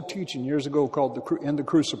this whole teaching years ago called In the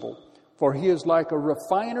Crucible. For he is like a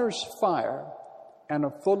refiner's fire and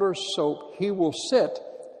a fuller's soap. He will sit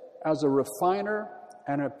as a refiner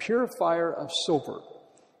and a purifier of silver.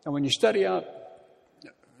 And when you study out,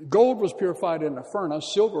 gold was purified in a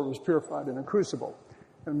furnace, silver was purified in a crucible.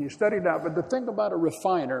 And when you study it out, but the thing about a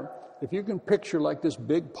refiner, if you can picture like this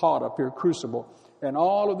big pot up here, crucible, and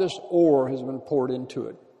all of this ore has been poured into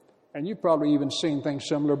it. And you've probably even seen things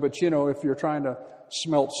similar, but you know, if you're trying to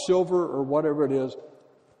smelt silver or whatever it is,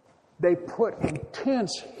 they put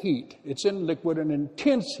intense heat. It's in liquid, and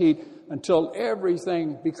intense heat until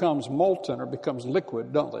everything becomes molten or becomes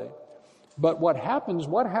liquid, don't they? But what happens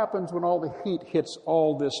when all the heat hits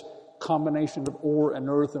all this combination of ore and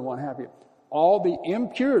earth and what have you? All the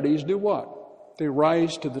impurities do what? They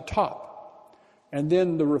rise to the top. And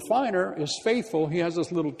then the refiner is faithful. He has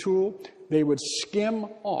this little tool. They would skim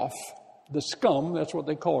off the scum. That's what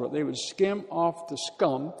they called it. They would skim off the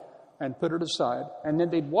scum and put it aside. And then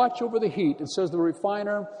they'd watch over the heat. It says the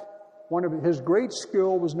refiner, one of his great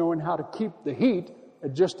skill was knowing how to keep the heat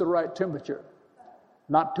at just the right temperature.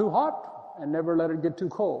 Not too hot and never let it get too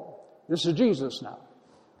cold. This is Jesus now.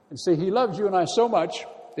 And see, he loves you and I so much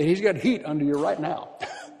that he's got heat under you right now.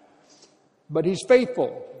 But he's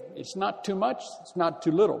faithful. It's not too much, it's not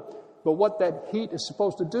too little. But what that heat is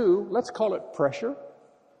supposed to do, let's call it pressure.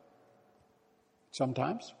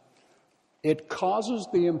 Sometimes it causes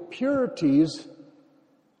the impurities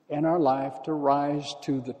in our life to rise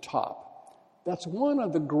to the top. That's one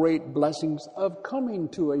of the great blessings of coming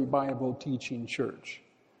to a Bible teaching church.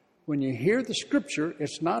 When you hear the scripture,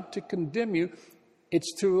 it's not to condemn you,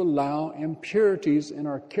 it's to allow impurities in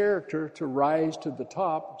our character to rise to the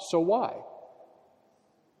top. So why?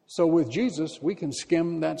 So with Jesus, we can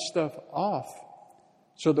skim that stuff off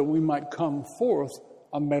so that we might come forth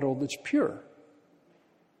a metal that's pure.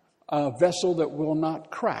 A vessel that will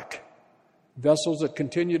not crack. Vessels that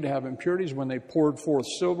continue to have impurities, when they poured forth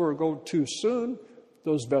silver or gold too soon,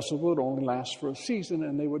 those vessels would only last for a season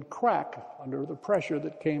and they would crack under the pressure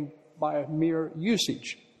that came by mere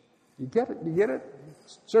usage. You get it? You get it?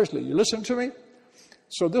 Seriously, you listen to me?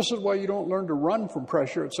 So this is why you don't learn to run from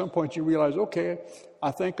pressure. At some point you realize, okay,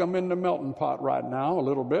 I think I'm in the melting pot right now a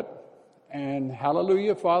little bit. And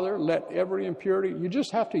hallelujah, Father, let every impurity, you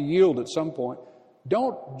just have to yield at some point.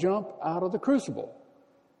 Don't jump out of the crucible.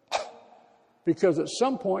 Because at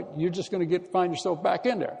some point, you're just going to find yourself back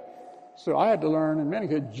in there. So I had to learn in many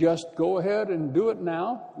cases, just go ahead and do it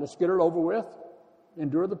now. Let's get it over with.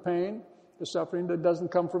 Endure the pain, the suffering that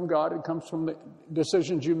doesn't come from God. It comes from the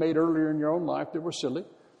decisions you made earlier in your own life that were silly.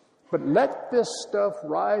 But let this stuff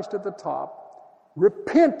rise to the top.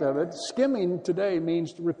 Repent of it. Skimming today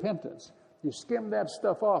means repentance. You skim that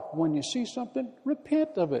stuff off. When you see something,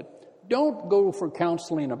 repent of it. Don't go for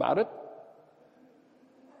counseling about it.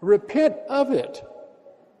 Repent of it.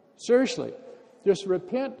 Seriously. Just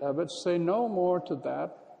repent of it. Say no more to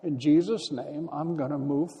that. In Jesus' name, I'm going to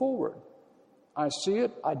move forward. I see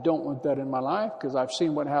it. I don't want that in my life because I've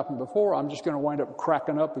seen what happened before. I'm just going to wind up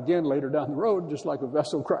cracking up again later down the road, just like a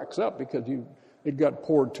vessel cracks up because it got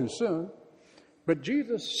poured too soon. But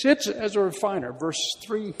Jesus sits as a refiner. Verse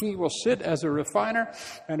 3, he will sit as a refiner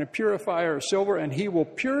and a purifier of silver, and he will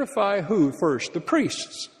purify who first? The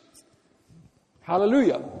priests.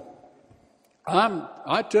 Hallelujah.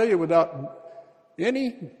 I tell you, without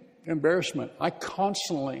any embarrassment, I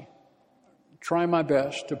constantly try my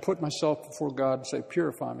best to put myself before God and say,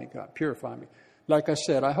 purify me, God, purify me. Like I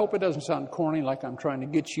said, I hope it doesn't sound corny, like I'm trying to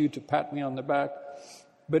get you to pat me on the back.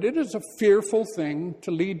 But it is a fearful thing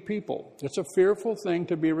to lead people. It's a fearful thing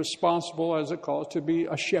to be responsible, as it calls, to be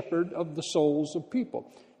a shepherd of the souls of people.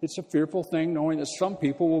 It's a fearful thing knowing that some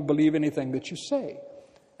people will believe anything that you say.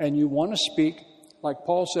 And you want to speak, like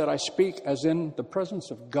Paul said, I speak as in the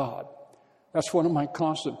presence of God. That's one of my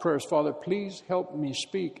constant prayers. Father, please help me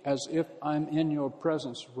speak as if I'm in your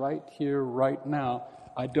presence right here, right now.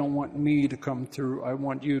 I don't want me to come through. I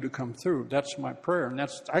want you to come through. That's my prayer. And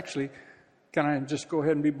that's actually, can I just go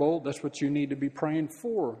ahead and be bold? That's what you need to be praying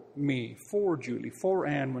for me, for Julie, for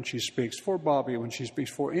Ann when she speaks, for Bobby when she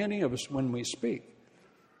speaks, for any of us when we speak.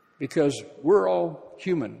 Because we're all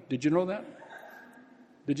human. Did you know that?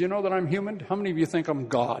 Did you know that I'm human? How many of you think I'm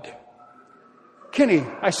God? Kenny,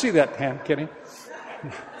 I see that hand, Kenny.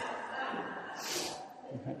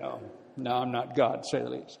 No, I'm not God, say the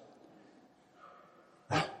least.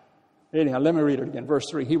 Anyhow, let me read it again. Verse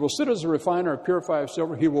 3, he will sit as a refiner, a purifier of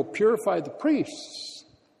silver. He will purify the priests.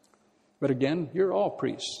 But again, you're all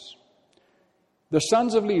priests. The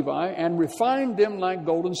sons of Levi, and refine them like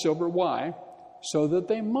gold and silver. Why? So that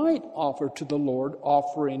they might offer to the Lord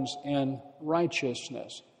offerings in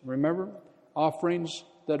righteousness. Remember, offerings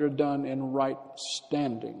that are done in right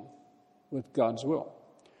standing with God's will.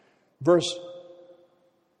 Verse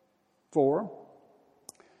 4,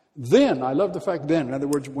 then, I love the fact then, in other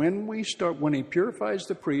words, when he purifies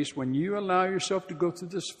the priest, when you allow yourself to go through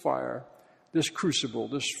this fire, this crucible,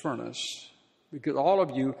 this furnace, because all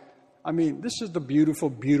of you, I mean, this is the beautiful,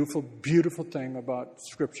 beautiful, beautiful thing about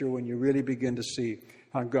Scripture when you really begin to see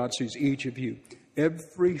how God sees each of you.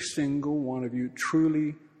 Every single one of you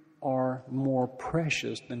truly are more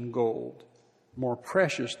precious than gold, more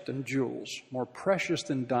precious than jewels, more precious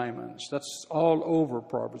than diamonds. That's all over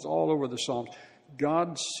Proverbs, all over the Psalms.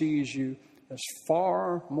 God sees you as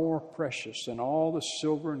far more precious than all the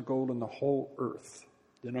silver and gold in the whole earth,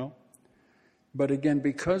 you know. But again,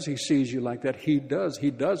 because he sees you like that, he does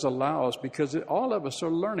allow us, because all of us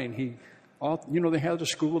are learning. They had the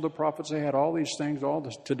school of the prophets, they had all these things, all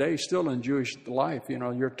this today still in Jewish life. You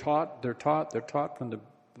know, they're taught from the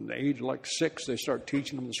age of like 6, they start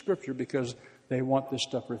teaching them the Scripture because they want this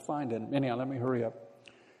stuff refined. And anyhow, let me hurry up.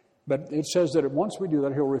 But it says that once we do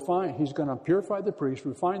that, he's going to purify the priests,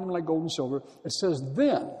 refine them like gold and silver. It says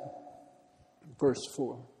then, verse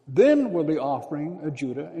 4, then will the offering of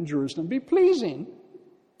Judah and Jerusalem be pleasing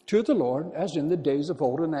to the Lord as in the days of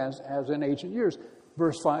old and as in ancient years.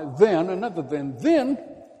 verse 5, then,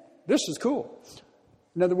 this is cool.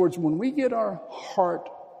 In other words, when we get our heart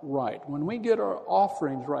right, when we get our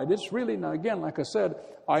offerings right, it's really, now again, like I said,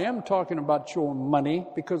 I am talking about your money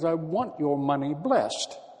because I want your money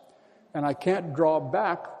blessed. And I can't draw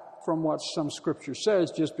back from what some scripture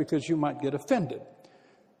says just because you might get offended.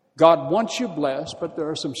 God wants you blessed, but there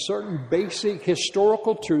are some certain basic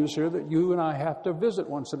historical truths here that you and I have to visit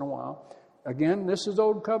once in a while. Again, this is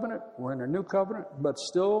Old Covenant. We're in a New Covenant. But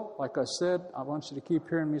still, like I said, I want you to keep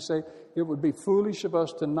hearing me say, it would be foolish of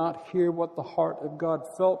us to not hear what the heart of God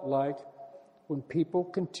felt like when people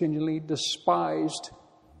continually despised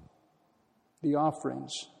the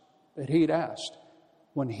offerings that He'd asked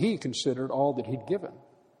when He considered all that He'd given.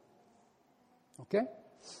 Okay?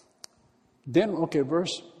 Then,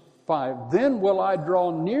 verse 5. Then will I draw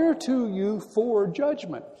near to you for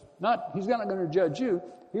judgment. He's not going to judge you.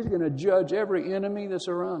 He's going to judge every enemy that's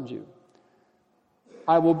around you.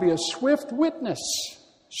 I will be a swift witness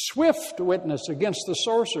against the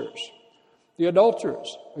sorcerers, the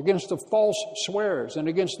adulterers, against the false swearers, and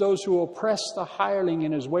against those who oppress the hireling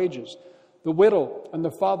in his wages, the widow and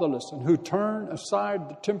the fatherless, and who turn aside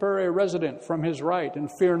the temporary resident from his right, and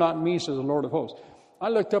fear not me, says the Lord of hosts. I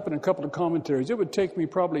looked up in a couple of commentaries. It would take me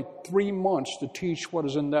probably 3 months to teach what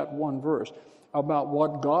is in that one verse about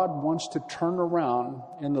what God wants to turn around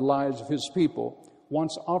in the lives of His people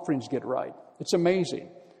once offerings get right. It's amazing.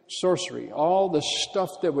 Sorcery, all the stuff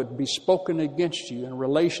that would be spoken against you in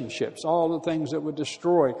relationships, all the things that would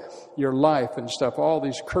destroy your life and stuff, all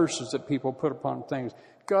these curses that people put upon things.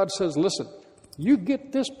 God says, listen, you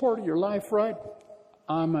get this part of your life right,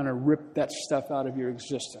 I'm going to rip that stuff out of your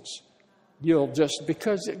existence.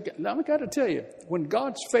 Because I've got to tell you, when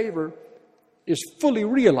God's favor is fully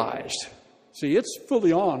realized, see, it's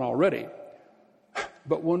fully on already.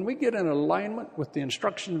 But when we get in alignment with the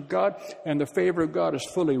instruction of God and the favor of God is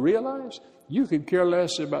fully realized, you could care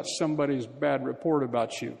less about somebody's bad report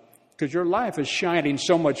about you because your life is shining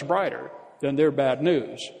so much brighter than their bad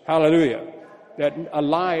news. Hallelujah. That a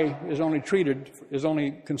lie is only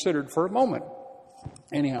considered for a moment.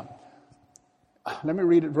 Anyhow, let me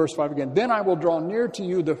read it, verse 5 again. Then I will draw near to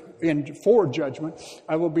you for judgment.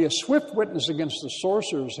 I will be a swift witness against the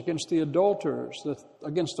sorcerers, against the adulterers,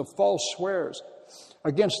 against the false swearers,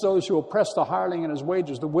 against those who oppress the hireling in his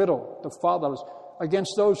wages, the widow, the fatherless,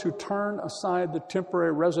 against those who turn aside the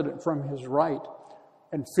temporary resident from his right.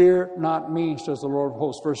 And fear not me, says the Lord of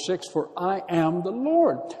hosts. Verse 6, for I am the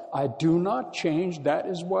Lord. I do not change. That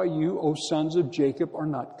is why you, O sons of Jacob, are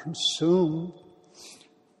not consumed.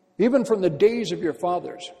 Even from the days of your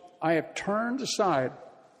fathers, I have turned aside.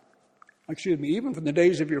 Even from the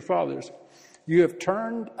days of your fathers, you have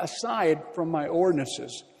turned aside from my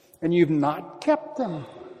ordinances, and you've not kept them.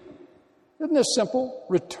 Isn't this simple?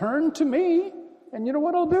 Return to me, and you know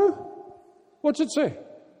what I'll do? What's it say?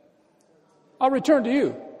 I'll return to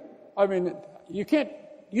you. I mean,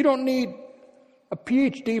 you don't need a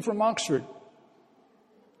PhD from Oxford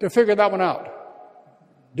to figure that one out.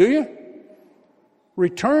 Do you?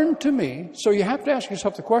 Return to me. So you have to ask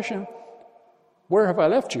yourself the question, where have I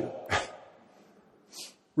left you?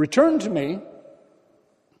 Return to me,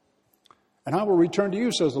 and I will return to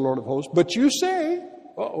you, says the Lord of hosts. But you say,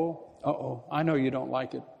 I know you don't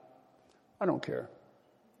like it. I don't care.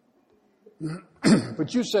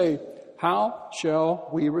 But you say, how shall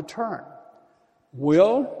we return?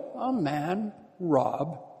 Will a man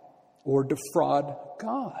rob or defraud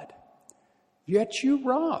God? Yet you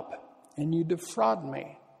rob and you defraud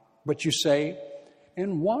me. But you say,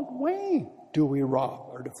 in what way do we rob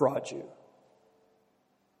or defraud you?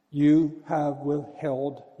 You have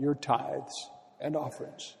withheld your tithes and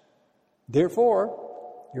offerings. Therefore,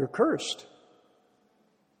 you're cursed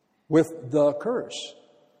with the curse.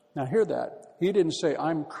 Now hear that. He didn't say,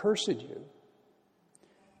 I'm cursing you.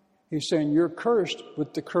 He's saying you're cursed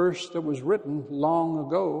with the curse that was written long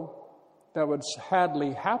ago that would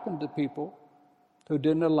sadly happen to people who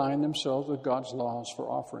didn't align themselves with God's laws for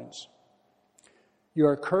offerings. You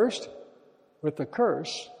are cursed with the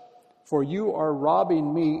curse, for you are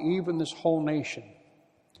robbing me, even this whole nation.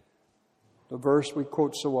 The verse we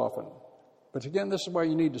quote so often. But again, this is why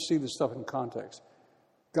you need to see this stuff in context.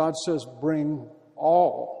 God says, bring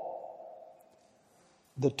all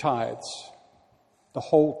the tithes, the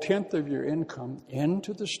whole tenth of your income,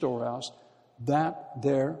 into the storehouse, that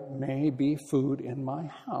there may be food in my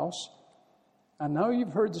house. I know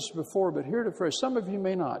you've heard this before, but hear it afresh. Some of you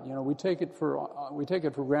may not. You know, we take it for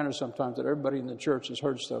granted sometimes that everybody in the church has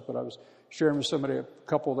heard stuff. But I was sharing with somebody, a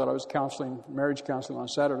couple that I was counseling, marriage counseling on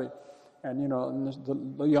Saturday, and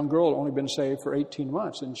the young girl had only been saved for 18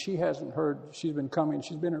 months, and she hasn't heard. She's been coming.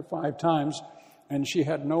 She's been here 5 times, And she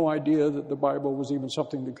had no idea that the Bible was even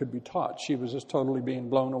something that could be taught. She was just totally being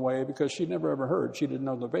blown away because she'd never ever heard. She didn't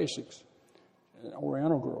know the basics. An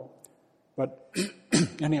Oriental girl. But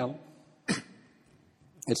anyhow,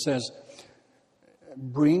 it says,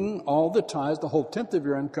 bring all the tithes, the whole tenth of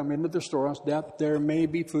your income into the storehouse, that there may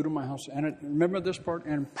be food in my house. And remember this part,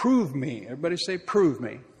 and prove me. Everybody say, prove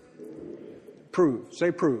me. Prove.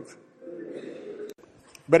 Say prove.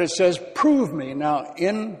 But it says, prove me. Now,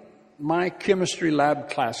 in my chemistry lab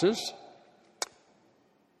classes,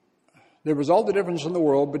 there was all the difference in the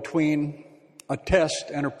world between a test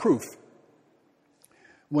and a proof.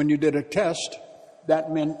 When you did a test,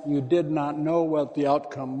 that meant you did not know what the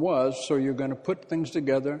outcome was, so you're going to put things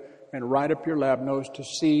together and write up your lab notes to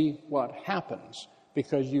see what happens,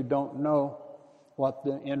 because you don't know what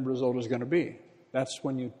the end result is going to be. That's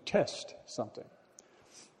when you test something.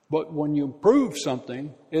 But when you prove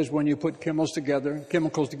something is when you put chemicals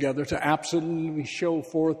together to absolutely show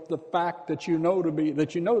forth the fact that you know to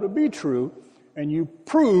be true, and you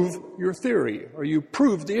prove your theory, or you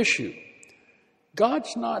prove the issue.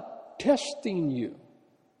 God's not testing you.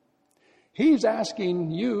 He's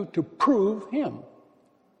asking you to prove him.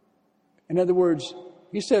 In other words,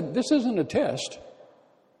 he said, this isn't a test.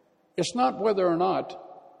 It's not whether or not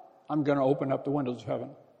I'm going to open up the windows of heaven.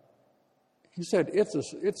 He said, it's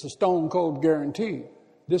a stone cold guarantee.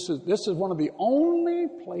 This is one of the only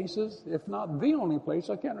places, if not the only place,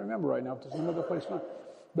 I can't remember right now if there's another place not,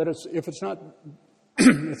 but if it's not,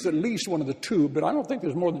 it's at least one of the two, but I don't think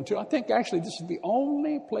there's more than two. I think actually this is the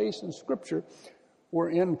only place in Scripture where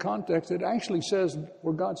in context it actually says,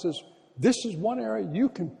 where God says, this is one area you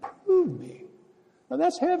can prove me. Now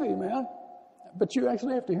that's heavy, man, but you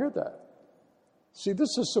actually have to hear that. See,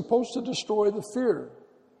 this is supposed to destroy the fear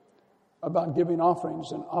about giving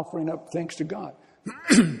offerings and offering up thanks to God.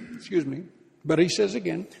 Excuse me. But he says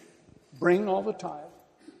again, bring all the tithes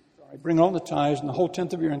and the whole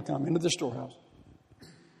tenth of your income into the storehouse,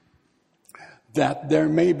 that there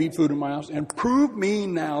may be food in my house, and prove me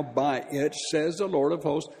now by it, says the Lord of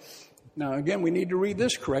hosts. Now again, we need to read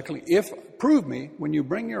this correctly. Prove me, when you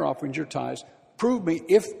bring your offerings, your tithes, prove me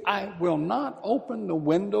if I will not open the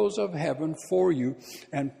windows of heaven for you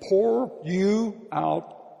and pour you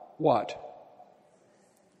out what?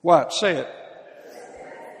 What? Say it.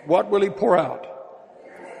 What will he pour out?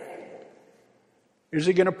 Is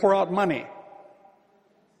he going to pour out money?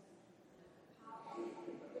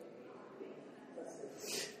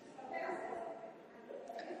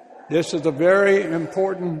 This is a very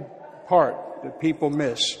important part that people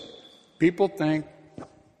miss. People think,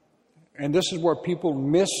 and this is where people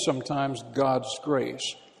miss sometimes God's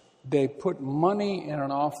grace. They put money in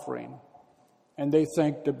an offering, and they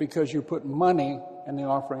think that because you put money in the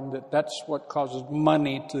offering, that's what causes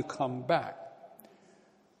money to come back.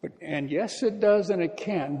 And yes, it does, and it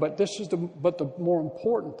can. But the more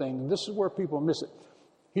important thing, and this is where people miss it.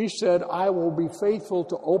 He said, "I will be faithful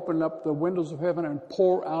to open up the windows of heaven and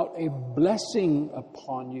pour out a blessing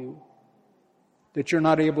upon you, that you're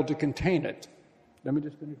not able to contain it." Let me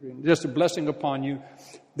just finish reading. Just a blessing upon you,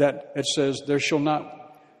 that it says,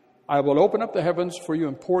 I will open up the heavens for you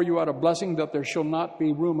and pour you out a blessing that there shall not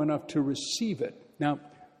be room enough to receive it. Now,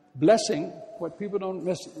 blessing, what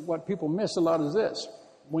people miss a lot is this.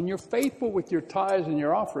 When you're faithful with your tithes and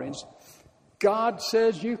your offerings, God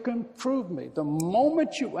says you can prove me. The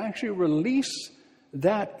moment you actually release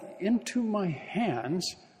that into my hands,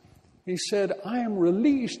 he said, I am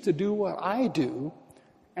released to do what I do,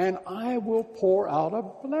 and I will pour out a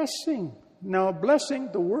blessing. Now, a blessing,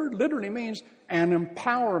 the word literally means an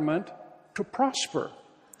empowerment to prosper.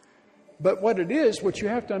 But what it is, what you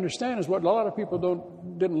have to understand is what a lot of people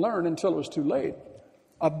didn't learn until it was too late.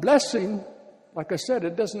 A blessing, like I said,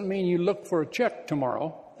 it doesn't mean you look for a check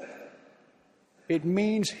tomorrow. It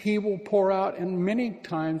means he will pour out in many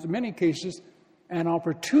cases, an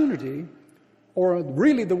opportunity, or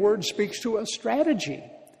really the word speaks to a strategy.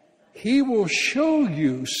 He will show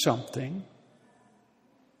you something.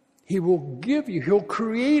 He'll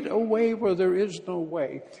create a way where there is no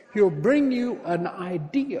way. He'll bring you an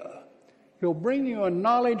idea. He'll bring you a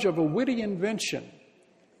knowledge of a witty invention.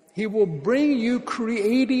 He will bring you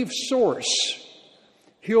creative source.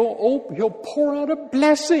 He'll pour out a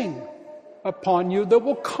blessing upon you that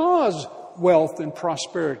will cause wealth and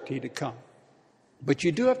prosperity to come. But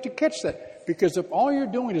you do have to catch that, because if all you're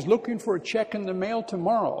doing is looking for a check in the mail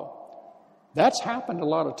tomorrow, that's happened a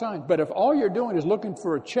lot of times. But if all you're doing is looking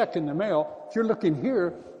for a check in the mail, if you're looking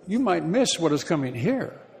here, you might miss what is coming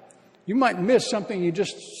here. You might miss something you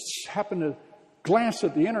just happen to glance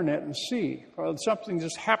at the internet and see, or something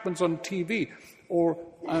just happens on TV, or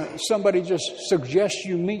somebody just suggests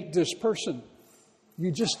you meet this person.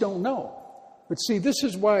 You just don't know. But see, this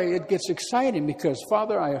is why it gets exciting, because,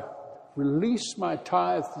 Father, I release my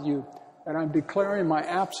tithe to you, and I'm declaring my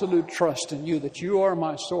absolute trust in you, that you are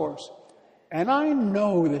my source. And I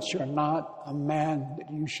know that you're not a man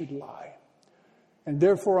that you should lie. And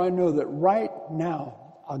therefore I know that right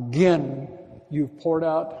now, again, you've poured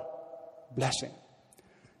out blessing.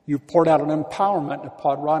 You've poured out an empowerment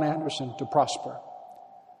upon Ron Anderson to prosper.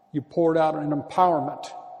 You poured out an empowerment,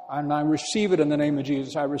 and I receive it in the name of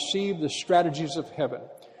Jesus. I receive the strategies of heaven.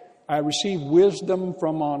 I receive wisdom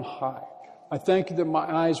from on high. I thank you that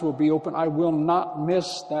my eyes will be open. I will not miss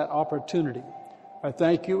that opportunity. I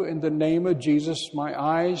thank you in the name of Jesus. My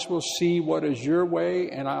eyes will see what is your way,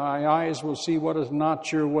 and my eyes will see what is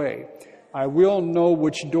not your way. I will know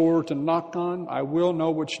which door to knock on. I will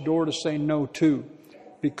know which door to say no to,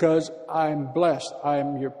 because I'm blessed. I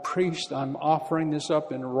am your priest. I'm offering this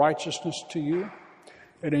up in righteousness to you.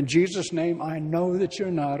 And in Jesus' name, I know that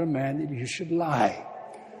you're not a man that you should lie.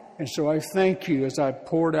 And so I thank you as I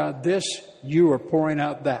poured out this, you are pouring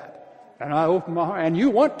out that. And I open my heart, and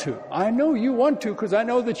you want to. I know you want to, because I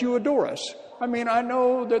know that you adore us. I mean, I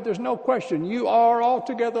know that there's no question. You are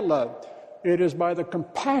altogether loved. It is by the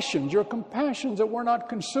compassions, your compassions, that we're not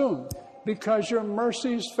consumed, because your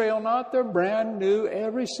mercies fail not. They're brand new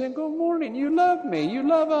every single morning. You love me. You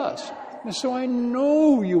love us. And so I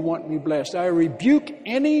know you want me blessed. I rebuke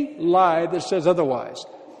any lie that says otherwise.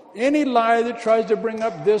 Any lie that tries to bring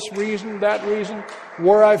up this reason, that reason,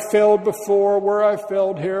 where I failed before, where I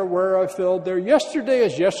failed here, where I failed there. Yesterday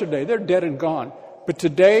is yesterday. They're dead and gone. But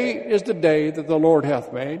today is the day that the Lord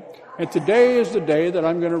hath made. And today is the day that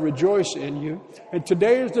I'm going to rejoice in you. And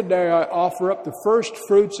today is the day I offer up the first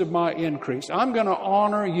fruits of my increase. I'm going to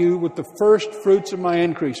honor you with the first fruits of my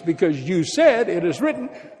increase, because you said, it is written,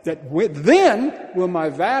 that then will my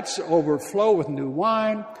vats overflow with new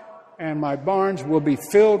wine, and my barns will be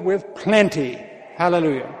filled with plenty.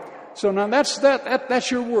 Hallelujah. So now that's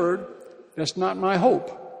your word. That's not my hope.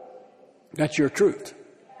 That's your truth.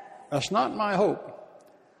 That's not my hope.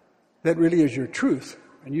 That really is your truth.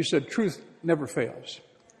 And you said truth never fails.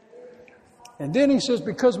 And then he says,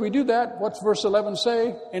 because we do that, what's verse 11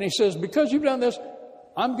 say? And he says, because you've done this,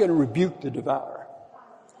 I'm going to rebuke the devourer.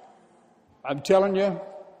 I'm telling you,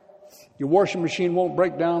 your washing machine won't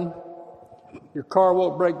break down. Your car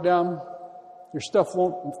won't break down. Your stuff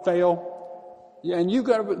won't fail. Yeah, and you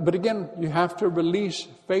got to, but again, you have to release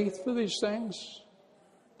faith for these things.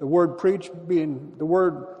 The word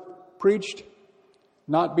preached,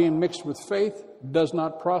 not being mixed with faith, does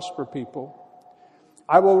not prosper people.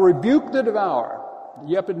 I will rebuke the devourer.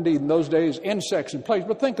 Yep, indeed, in those days, insects and plagues.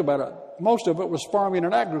 But think about it. Most of it was farming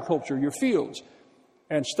and agriculture, your fields.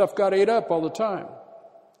 And stuff got ate up all the time.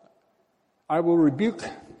 I will rebuke...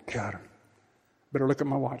 God, better look at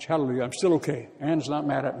my watch. Hallelujah, I'm still okay. Anne's not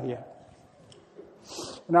mad at me yet.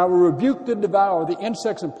 And I will rebuke the devourer, the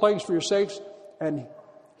insects and plagues for your sakes, and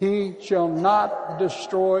he shall not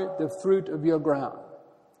destroy the fruit of your ground.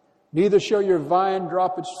 Neither shall your vine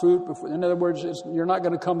drop its fruit before. In other words, you're not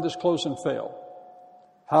going to come this close and fail.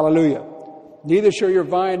 Hallelujah. Neither shall your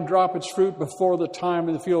vine drop its fruit before the time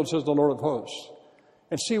in the field, says the Lord of hosts.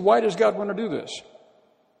 And see, why does God want to do this?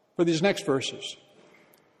 For these next verses.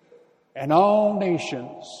 And all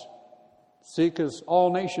nations, see, because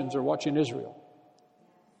all nations are watching Israel.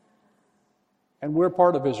 And we're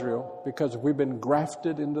part of Israel because we've been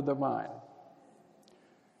grafted into the vine.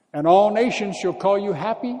 And all nations shall call you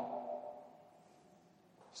happy.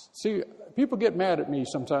 See, people get mad at me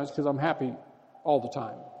sometimes because I'm happy all the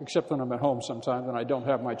time, except when I'm at home sometimes and I don't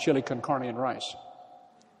have my chili con carne and rice.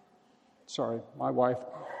 Sorry, my wife.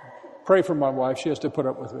 Pray for my wife. She has to put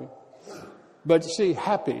up with me. But see,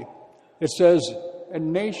 happy. It says,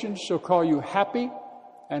 and nations shall call you happy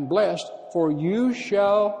and blessed, for you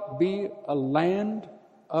shall be a land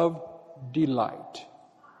of delight.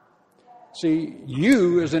 See,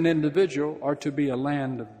 you as an individual are to be a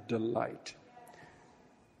land of delight.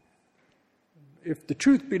 If the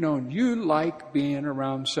truth be known, you like being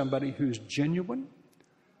around somebody who's genuine,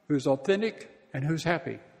 who's authentic, and who's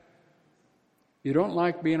happy. You don't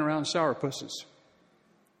like being around sourpusses.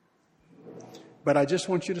 But I just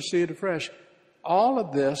want you to see it afresh. All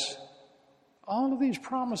of these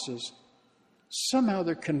promises, somehow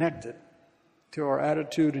they're connected to our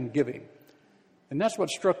attitude in giving. And that's what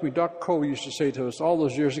struck me. Dr. Cole used to say to us all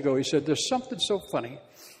those years ago. He said, there's something so funny.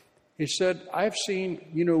 He said, I've seen,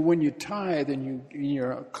 when you tithe and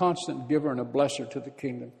you're a constant giver and a blesser to the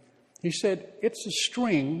kingdom. He said, it's a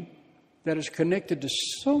string that is connected to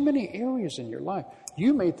so many areas in your life.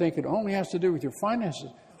 You may think it only has to do with your finances,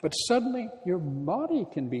 but suddenly your body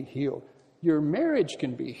can be healed. Your marriage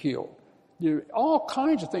can be healed. All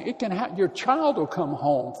kinds of things. It can your child will come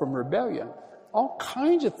home from rebellion. All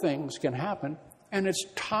kinds of things can happen, and it's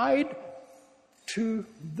tied to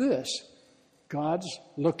this. God's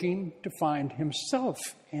looking to find himself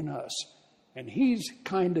in us, and he's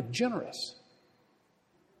kind of generous.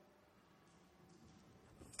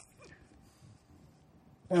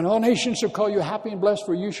 And all nations shall call you happy and blessed,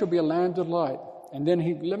 for you shall be a land of delight. And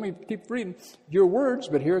then let me keep reading. Your words,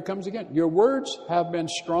 but here it comes again. Your words have been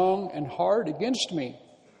strong and hard against me,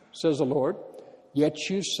 says the Lord. Yet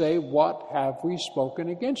you say, what have we spoken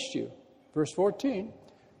against you? Verse 14.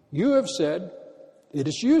 You have said, it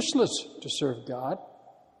is useless to serve God.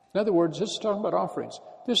 In other words, this is talking about offerings.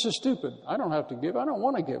 This is stupid. I don't have to give. I don't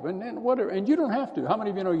want to give. And whatever. And you don't have to. How many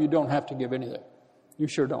of you know you don't have to give anything? You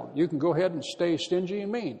sure don't. You can go ahead and stay stingy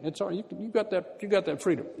and mean. It's all you got that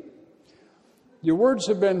freedom. Your words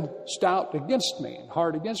have been stout against me and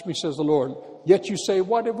hard against me, says the Lord. Yet you say,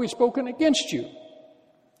 what have we spoken against you?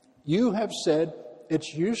 You have said,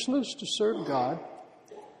 it's useless to serve God.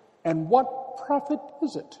 And what profit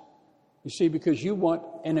is it? You see, because you want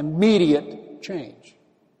an immediate change.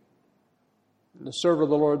 The servant of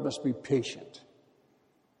the Lord must be patient.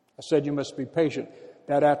 I said you must be patient,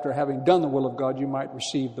 that after having done the will of God, you might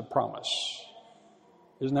receive the promise.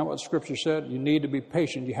 Isn't that what Scripture said? You need to be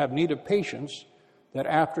patient. You have need of patience, that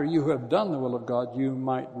after you have done the will of God, you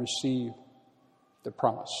might receive the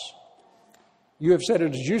promise. You have said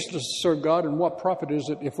it is useless to serve God, and what profit is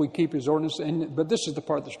it if we keep his ordinances? But this is the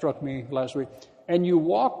part that struck me last week. And you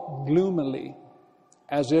walk gloomily,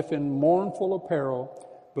 as if in mournful apparel,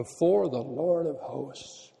 before the Lord of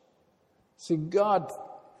hosts. See, God,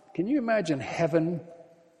 can you imagine heaven?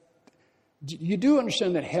 You do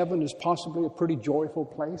understand that heaven is possibly a pretty joyful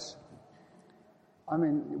place? I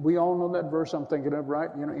mean, we all know that verse I'm thinking of, right?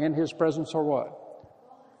 You know, in his presence are what?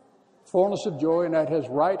 Fullness of joy, and at his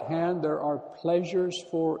right hand there are pleasures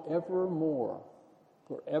forevermore.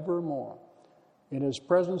 Forevermore. In his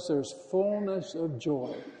presence there's fullness of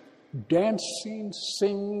joy. Dancing,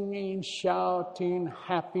 singing, shouting,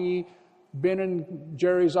 happy. Ben and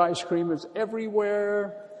Jerry's ice cream is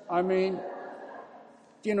everywhere. I mean,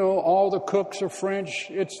 you know, all the cooks are French.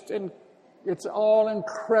 It's all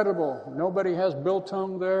incredible. Nobody has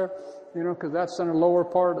biltong there, you know, because that's in the lower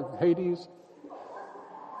part of Hades.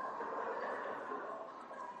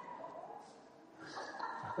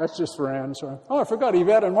 That's just for Ann. Sorry. Oh, I forgot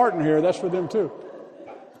Yvette and Martin here. That's for them too.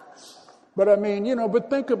 But I mean, you know, but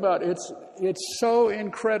think about it. It's so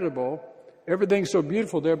incredible. Everything's so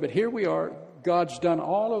beautiful there. But here we are. God's done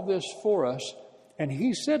all of this for us. And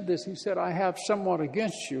he said this. He said, I have somewhat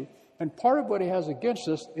against you. And part of what he has against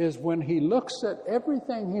us is when he looks at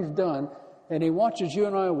everything he's done and he watches you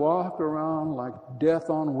and I walk around like death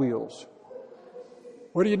on wheels.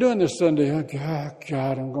 What are you doing this Sunday? Oh,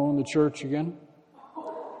 God, I'm going to church again.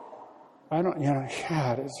 I don't, you know,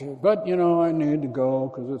 God, but, you know, I need to go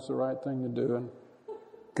because it's the right thing to do. And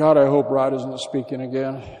God, I hope Rod isn't speaking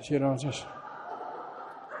again. You know,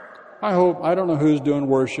 I don't know who's doing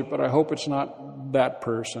worship, but I hope it's not that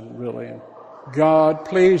person, really. And God,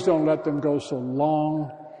 please don't let them go so long.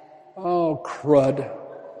 Oh, crud.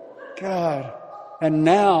 God. And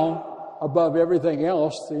now, above everything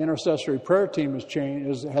else, the intercessory prayer team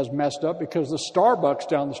has messed up because the Starbucks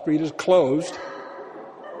down the street is closed.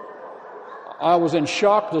 I was in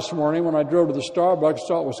shock this morning when I drove to the Starbucks,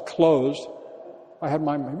 saw it was closed. Have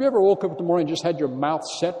you ever woke up in the morning and just had your mouth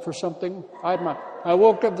set for something? I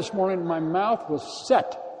woke up this morning and my mouth was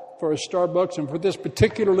set for a Starbucks and for this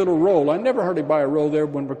particular little roll. I never hardly buy a roll there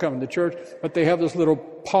when we're coming to church, but they have this little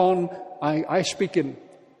pan. I speak in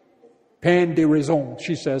pain de raison,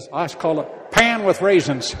 she says. I call it pan with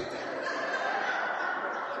raisins.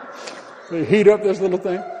 They heat up this little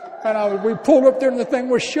thing. And we pulled up there and the thing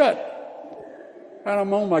was shut. And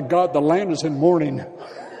I'm, oh my God, the land is in mourning.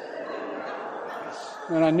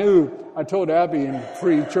 And I told Abby in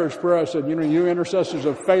free church prayer, I said, you know, you intercessors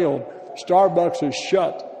have failed. Starbucks is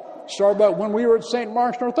shut. Starbucks, when we were at St.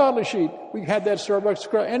 Mark's North Otley Sheet, we had that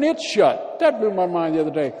Starbucks, and it's shut. That blew my mind the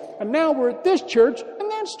other day. And now we're at this church,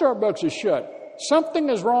 and that Starbucks is shut. Something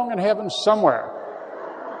is wrong in heaven somewhere.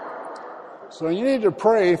 So you need to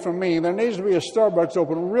pray for me. There needs to be a Starbucks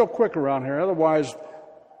open real quick around here. Otherwise,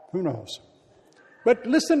 who knows? But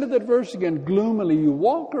listen to that verse again. Gloomily, you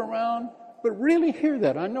walk around, but really hear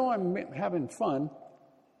that. I know I'm having fun,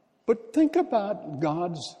 but think about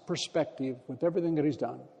God's perspective with everything that he's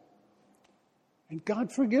done. And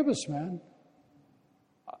God forgive us, man.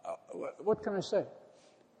 What can I say?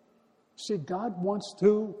 See, God wants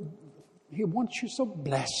you so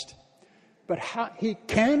blessed. But he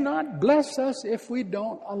cannot bless us if we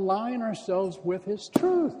don't align ourselves with his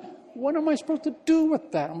truth. what am I supposed to do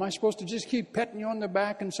with that? Am I supposed to just keep petting you on the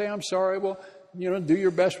back and say, I'm sorry, well, do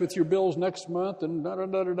your best with your bills next month and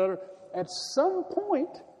da-da-da-da-da. At some point,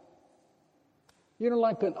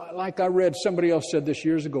 like I read, somebody else said this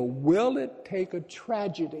years ago, will it take a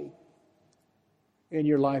tragedy in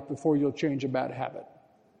your life before you'll change a bad habit?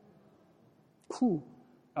 Whew,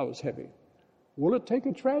 that was heavy. Will it take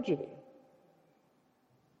a tragedy?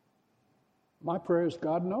 My prayer is,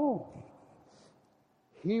 God, no.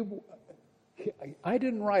 I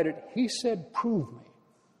didn't write it. He said, prove me.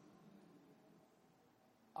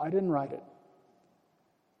 I didn't write it.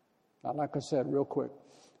 Now, like I said, real quick,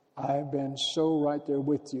 I've been so right there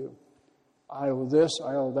with you. I owe this,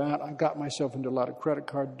 I owe that. I got myself into a lot of credit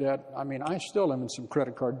card debt. I mean, I still am in some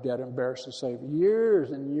credit card debt, embarrassed to say.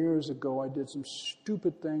 Years and years ago, I did some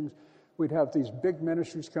stupid things. We'd have these big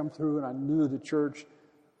ministries come through, and I knew the church,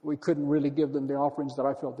 we couldn't really give them the offerings that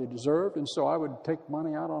I felt they deserved. And so I would take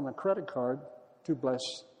money out on a credit card to bless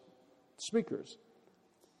speakers.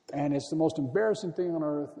 And it's the most embarrassing thing on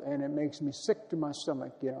earth, and it makes me sick to my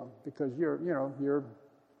stomach, because you're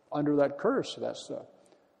under that curse of that stuff.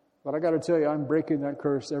 But I got to tell you, I'm breaking that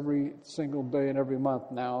curse every single day and every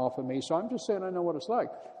month now off of me. So I'm just saying I know what it's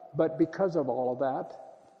like. But because of all of that,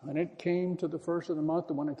 when it came to the first of the month,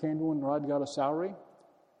 and when it came to when Rod got a salary,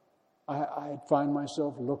 I'd find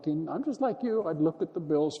myself looking. I'm just like you. I'd look at the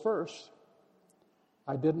bills first.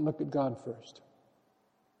 I didn't look at God first.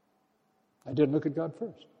 I didn't look at God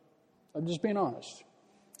first. I'm just being honest.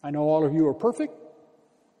 I know all of you are perfect.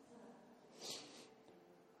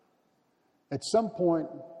 At some point,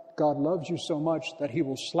 God loves you so much that He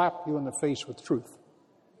will slap you in the face with truth.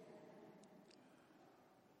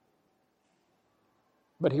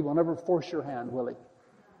 But He will never force your hand, will He?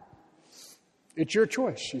 It's your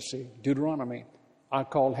choice, you see. Deuteronomy. I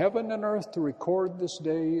call heaven and earth to record this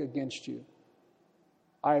day against you.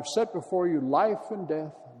 I have set before you life and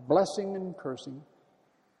death, blessing and cursing.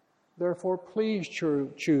 Therefore, please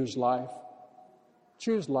choose life.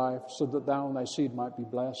 Choose life so that thou and thy seed might be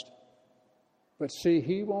blessed. But see,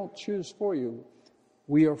 He won't choose for you.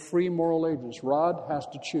 We are free moral agents. Rod has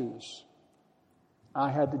to choose. I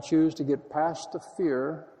had to choose to get past the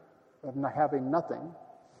fear of not having nothing.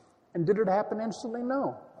 And did it happen instantly?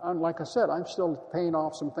 No. Like I said, I'm still paying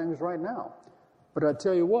off some things right now. But I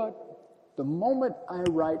tell you what, the moment I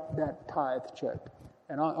write that tithe check,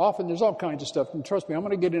 and often there's all kinds of stuff, and trust me, I'm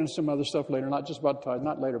going to get into some other stuff later, not just about tithe,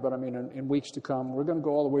 not later, but I mean in weeks to come. We're going to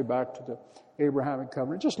go all the way back to the Abrahamic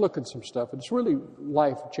covenant, just look at some stuff. It's really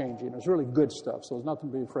life-changing. It's really good stuff, so there's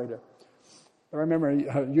nothing to be afraid of. I remember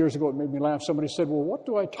years ago, it made me laugh. Somebody said, well, what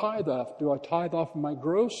do I tithe off? Do I tithe off of my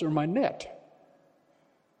gross or my net?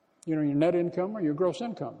 Your net income or your gross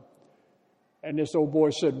income? And this old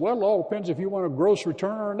boy said, well, it all depends if you want a gross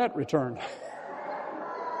return or a net return.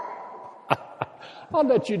 I'll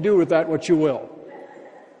let you do with that what you will.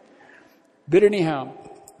 But anyhow,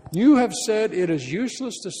 you have said it is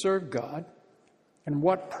useless to serve God, and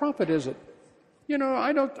what profit is it?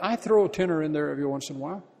 I throw a tenner in there every once in a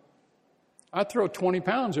while. I throw 20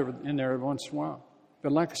 pounds in there every once in a while.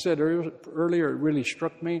 But like I said earlier, it really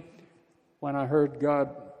struck me when I heard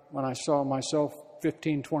God, when I saw myself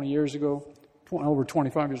 15, 20 years ago, over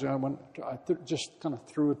 25 years ago, I just kind of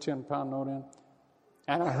threw a 10-pound note in.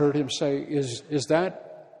 And I heard Him say, is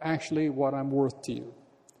that actually what I'm worth to you?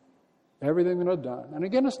 Everything that I've done. And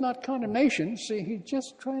again, it's not condemnation. See, He's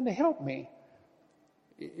just trying to help me.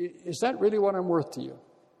 Is that really what I'm worth to you?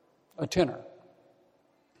 A tenner.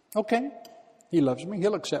 Okay. He loves me.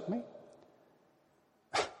 He'll accept me.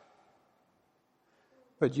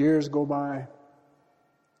 But years go by,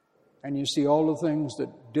 and you see all the things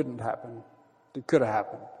that didn't happen, that could have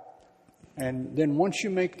happened. And then once you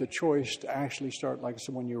make the choice to actually start, like I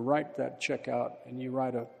said, when you write that check out and you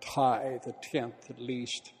write a tithe, a tenth at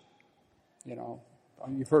least,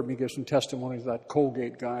 you've heard me give some testimonies of that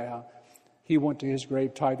Colgate guy, how he went to his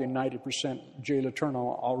grave tithing 90%. Jay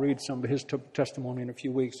Letourneau, I'll read some of his testimony in a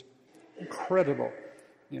few weeks. Incredible,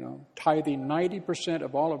 tithing 90%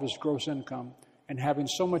 of all of his gross income and having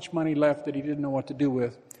so much money left that he didn't know what to do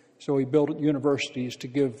with. So he built universities to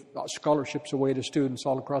give scholarships away to students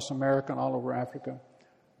all across America and all over Africa.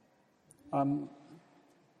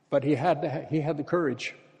 But he had the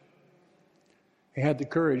courage. He had the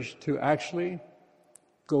courage to actually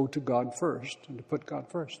go to God first and to put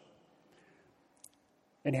God first.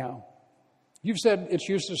 Anyhow, you've said it's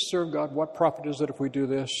useless to serve God. What profit is it if we do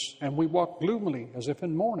this? And we walk gloomily as if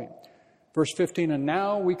in mourning. Verse 15, and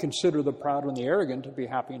now we consider the proud and the arrogant to be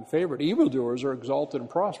happy and favored. Evildoers are exalted and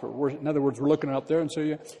prosper. In other words, we're looking out there and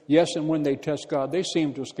say, yes, and when they test God, they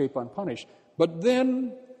seem to escape unpunished. But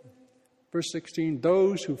then Verse 16,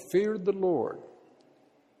 those who feared the Lord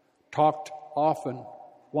talked often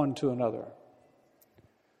one to another.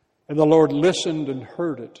 And the Lord listened and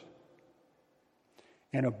heard it.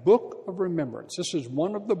 And a book of remembrance. This is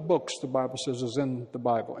one of the books the Bible says is in the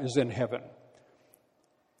Bible, is in heaven.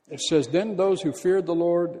 It says, then those who feared the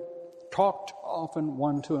Lord talked often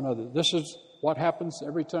one to another. This is what happens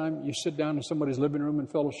every time you sit down in somebody's living room in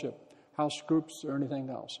fellowship, house groups, or anything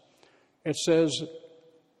else. It says,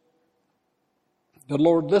 the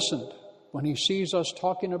Lord listened. When He sees us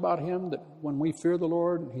talking about Him, that when we fear the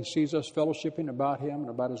Lord, He sees us fellowshipping about Him and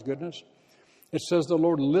about His goodness. It says the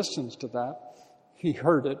Lord listens to that. He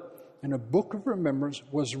heard it, and a book of remembrance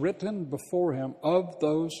was written before Him of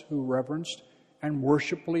those who reverenced and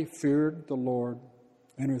worshipfully feared the Lord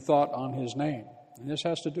and who thought on His name. And this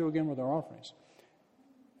has to do again with our offerings.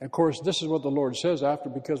 Of course, this is what the Lord says after,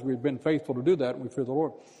 because we've been faithful to do that, we fear the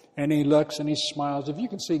Lord. And He looks and He smiles. If you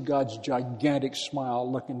can see God's gigantic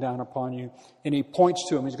smile looking down upon you, and He points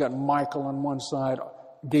to Him. He's got Michael on one side,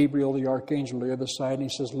 Gabriel the archangel on the other side, and He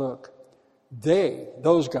says, look,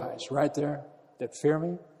 those guys right there that fear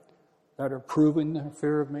me, that are proving their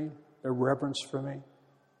fear of me, their reverence for me,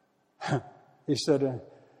 He said,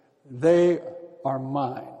 they are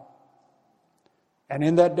mine. And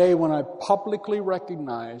in that day when I publicly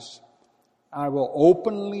recognize, I will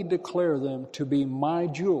openly declare them to be my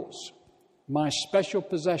jewels, my special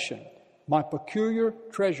possession, my peculiar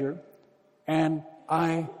treasure, and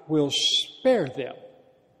I will spare them.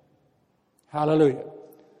 Hallelujah.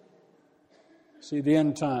 See, the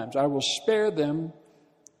end times. I will spare them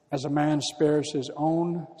as a man spares his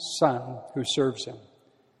own son who serves him.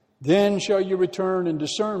 Then shall you return and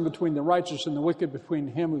discern between the righteous and the wicked, between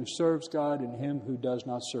him who serves God and him who does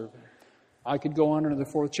not serve Him. I could go on into the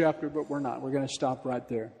 4th chapter, but we're not. We're going to stop right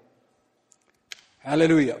there.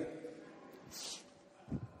 Hallelujah.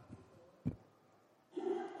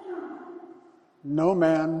 No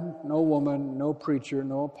man, no woman, no preacher,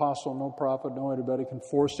 no apostle, no prophet, no anybody can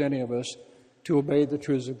force any of us to obey the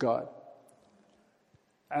truths of God.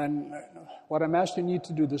 And what I'm asking you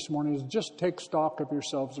to do this morning is just take stock of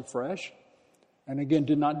yourselves afresh. And again,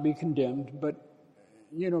 do not be condemned, but,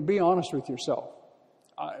 be honest with yourself.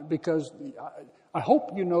 Because I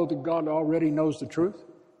hope you know that God already knows the truth.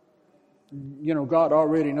 God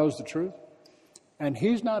already knows the truth. And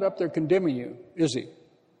He's not up there condemning you, is He?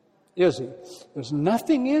 Is He? There's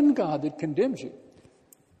nothing in God that condemns you.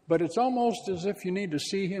 But it's almost as if you need to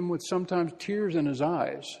see Him with sometimes tears in His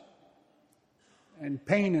eyes and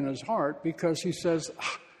pain in His heart, because He says,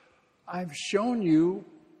 I've shown you.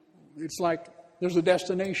 It's like there's a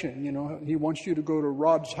destination. He wants you to go to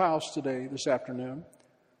Rod's house this afternoon.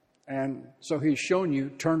 And so He's shown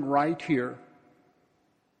you, turn right here.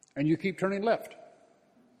 And you keep turning left.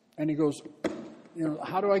 And He goes,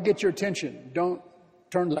 how do I get your attention? Don't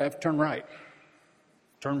turn left, turn right.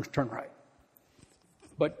 Turn right.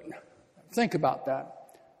 But think about that.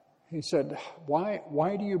 He said,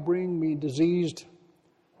 why do you bring me diseased,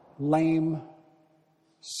 lame,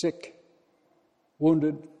 sick,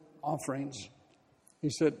 wounded offerings? He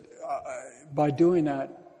said, by doing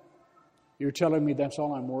that, you're telling me that's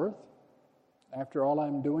all I'm worth? After all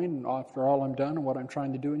I'm doing, and after all I'm done, and what I'm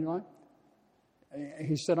trying to do in your life?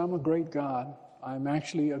 He said, I'm a great God. I'm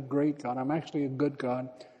actually a great God. I'm actually a good God.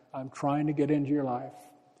 I'm trying to get into your life.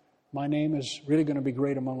 My name is really going to be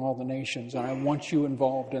great among all the nations, and I want you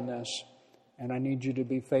involved in this. And I need you to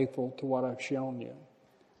be faithful to what I've shown you.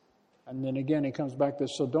 And then again, He comes back to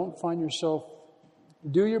this. So don't find yourself,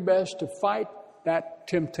 do your best to fight that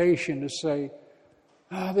temptation to say,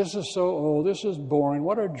 this is so old, this is boring,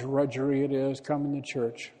 what a drudgery it is coming to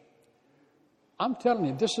church. I'm telling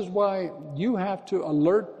you, this is why you have to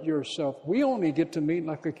alert yourself. We only get to meet,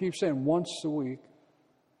 like I keep saying, once a week.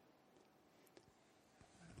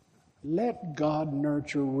 Let God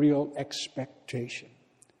nurture real expectation.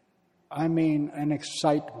 I mean, an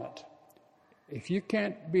excitement. If you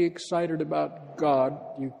can't be excited about God,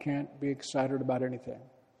 you can't be excited about anything.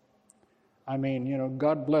 I mean,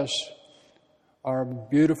 God bless our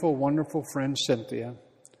beautiful, wonderful friend Cynthia,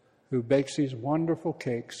 who bakes these wonderful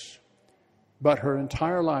cakes, but her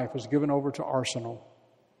entire life was given over to Arsenal.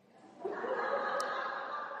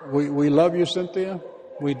 We love you, Cynthia.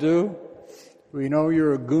 We do. We know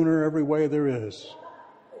you're a gooner every way there is.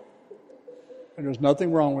 And there's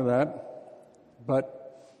nothing wrong with that. But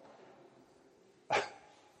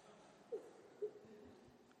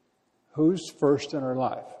who's first in our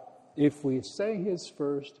life? If we say His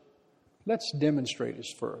first, let's demonstrate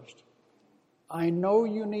His first. I know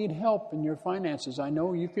you need help in your finances. I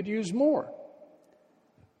know you could use more.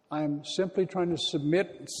 I'm simply trying to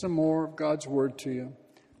submit some more of God's Word to you.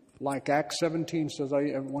 Like Acts 17 says,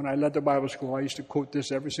 when I led the Bible school, I used to quote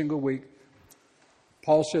this every single week.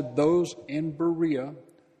 Paul said, those in Berea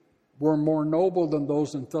were more noble than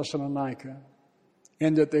those in Thessalonica,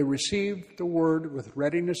 in that they received the word with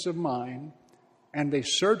readiness of mind, and they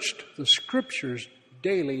searched the scriptures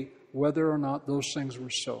daily whether or not those things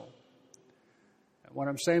were so. What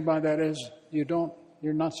I'm saying by that is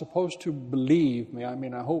you're not supposed to believe me. I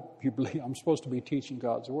mean, I hope you believe. I'm supposed to be teaching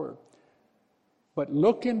God's word. But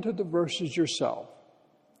look into the verses yourself.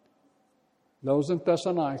 Those in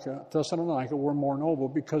Thessalonica were more noble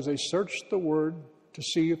because they searched the word to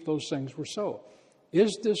see if those things were so.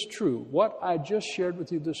 Is this true? What I just shared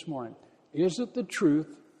with you this morning, is it the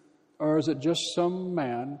truth, or is it just some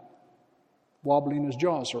man wobbling his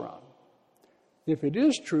jaws around? If it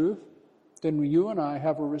is truth, then you and I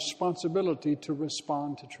have a responsibility to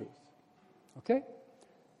respond to truth. Okay?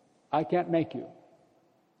 I can't make you.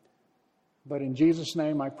 But in Jesus'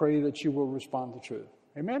 name, I pray that you will respond to truth.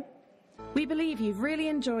 Amen? We believe you've really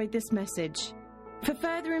enjoyed this message. For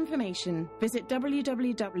further information, visit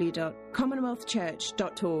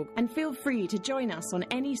www.commonwealthchurch.org and feel free to join us on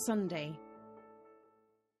any Sunday.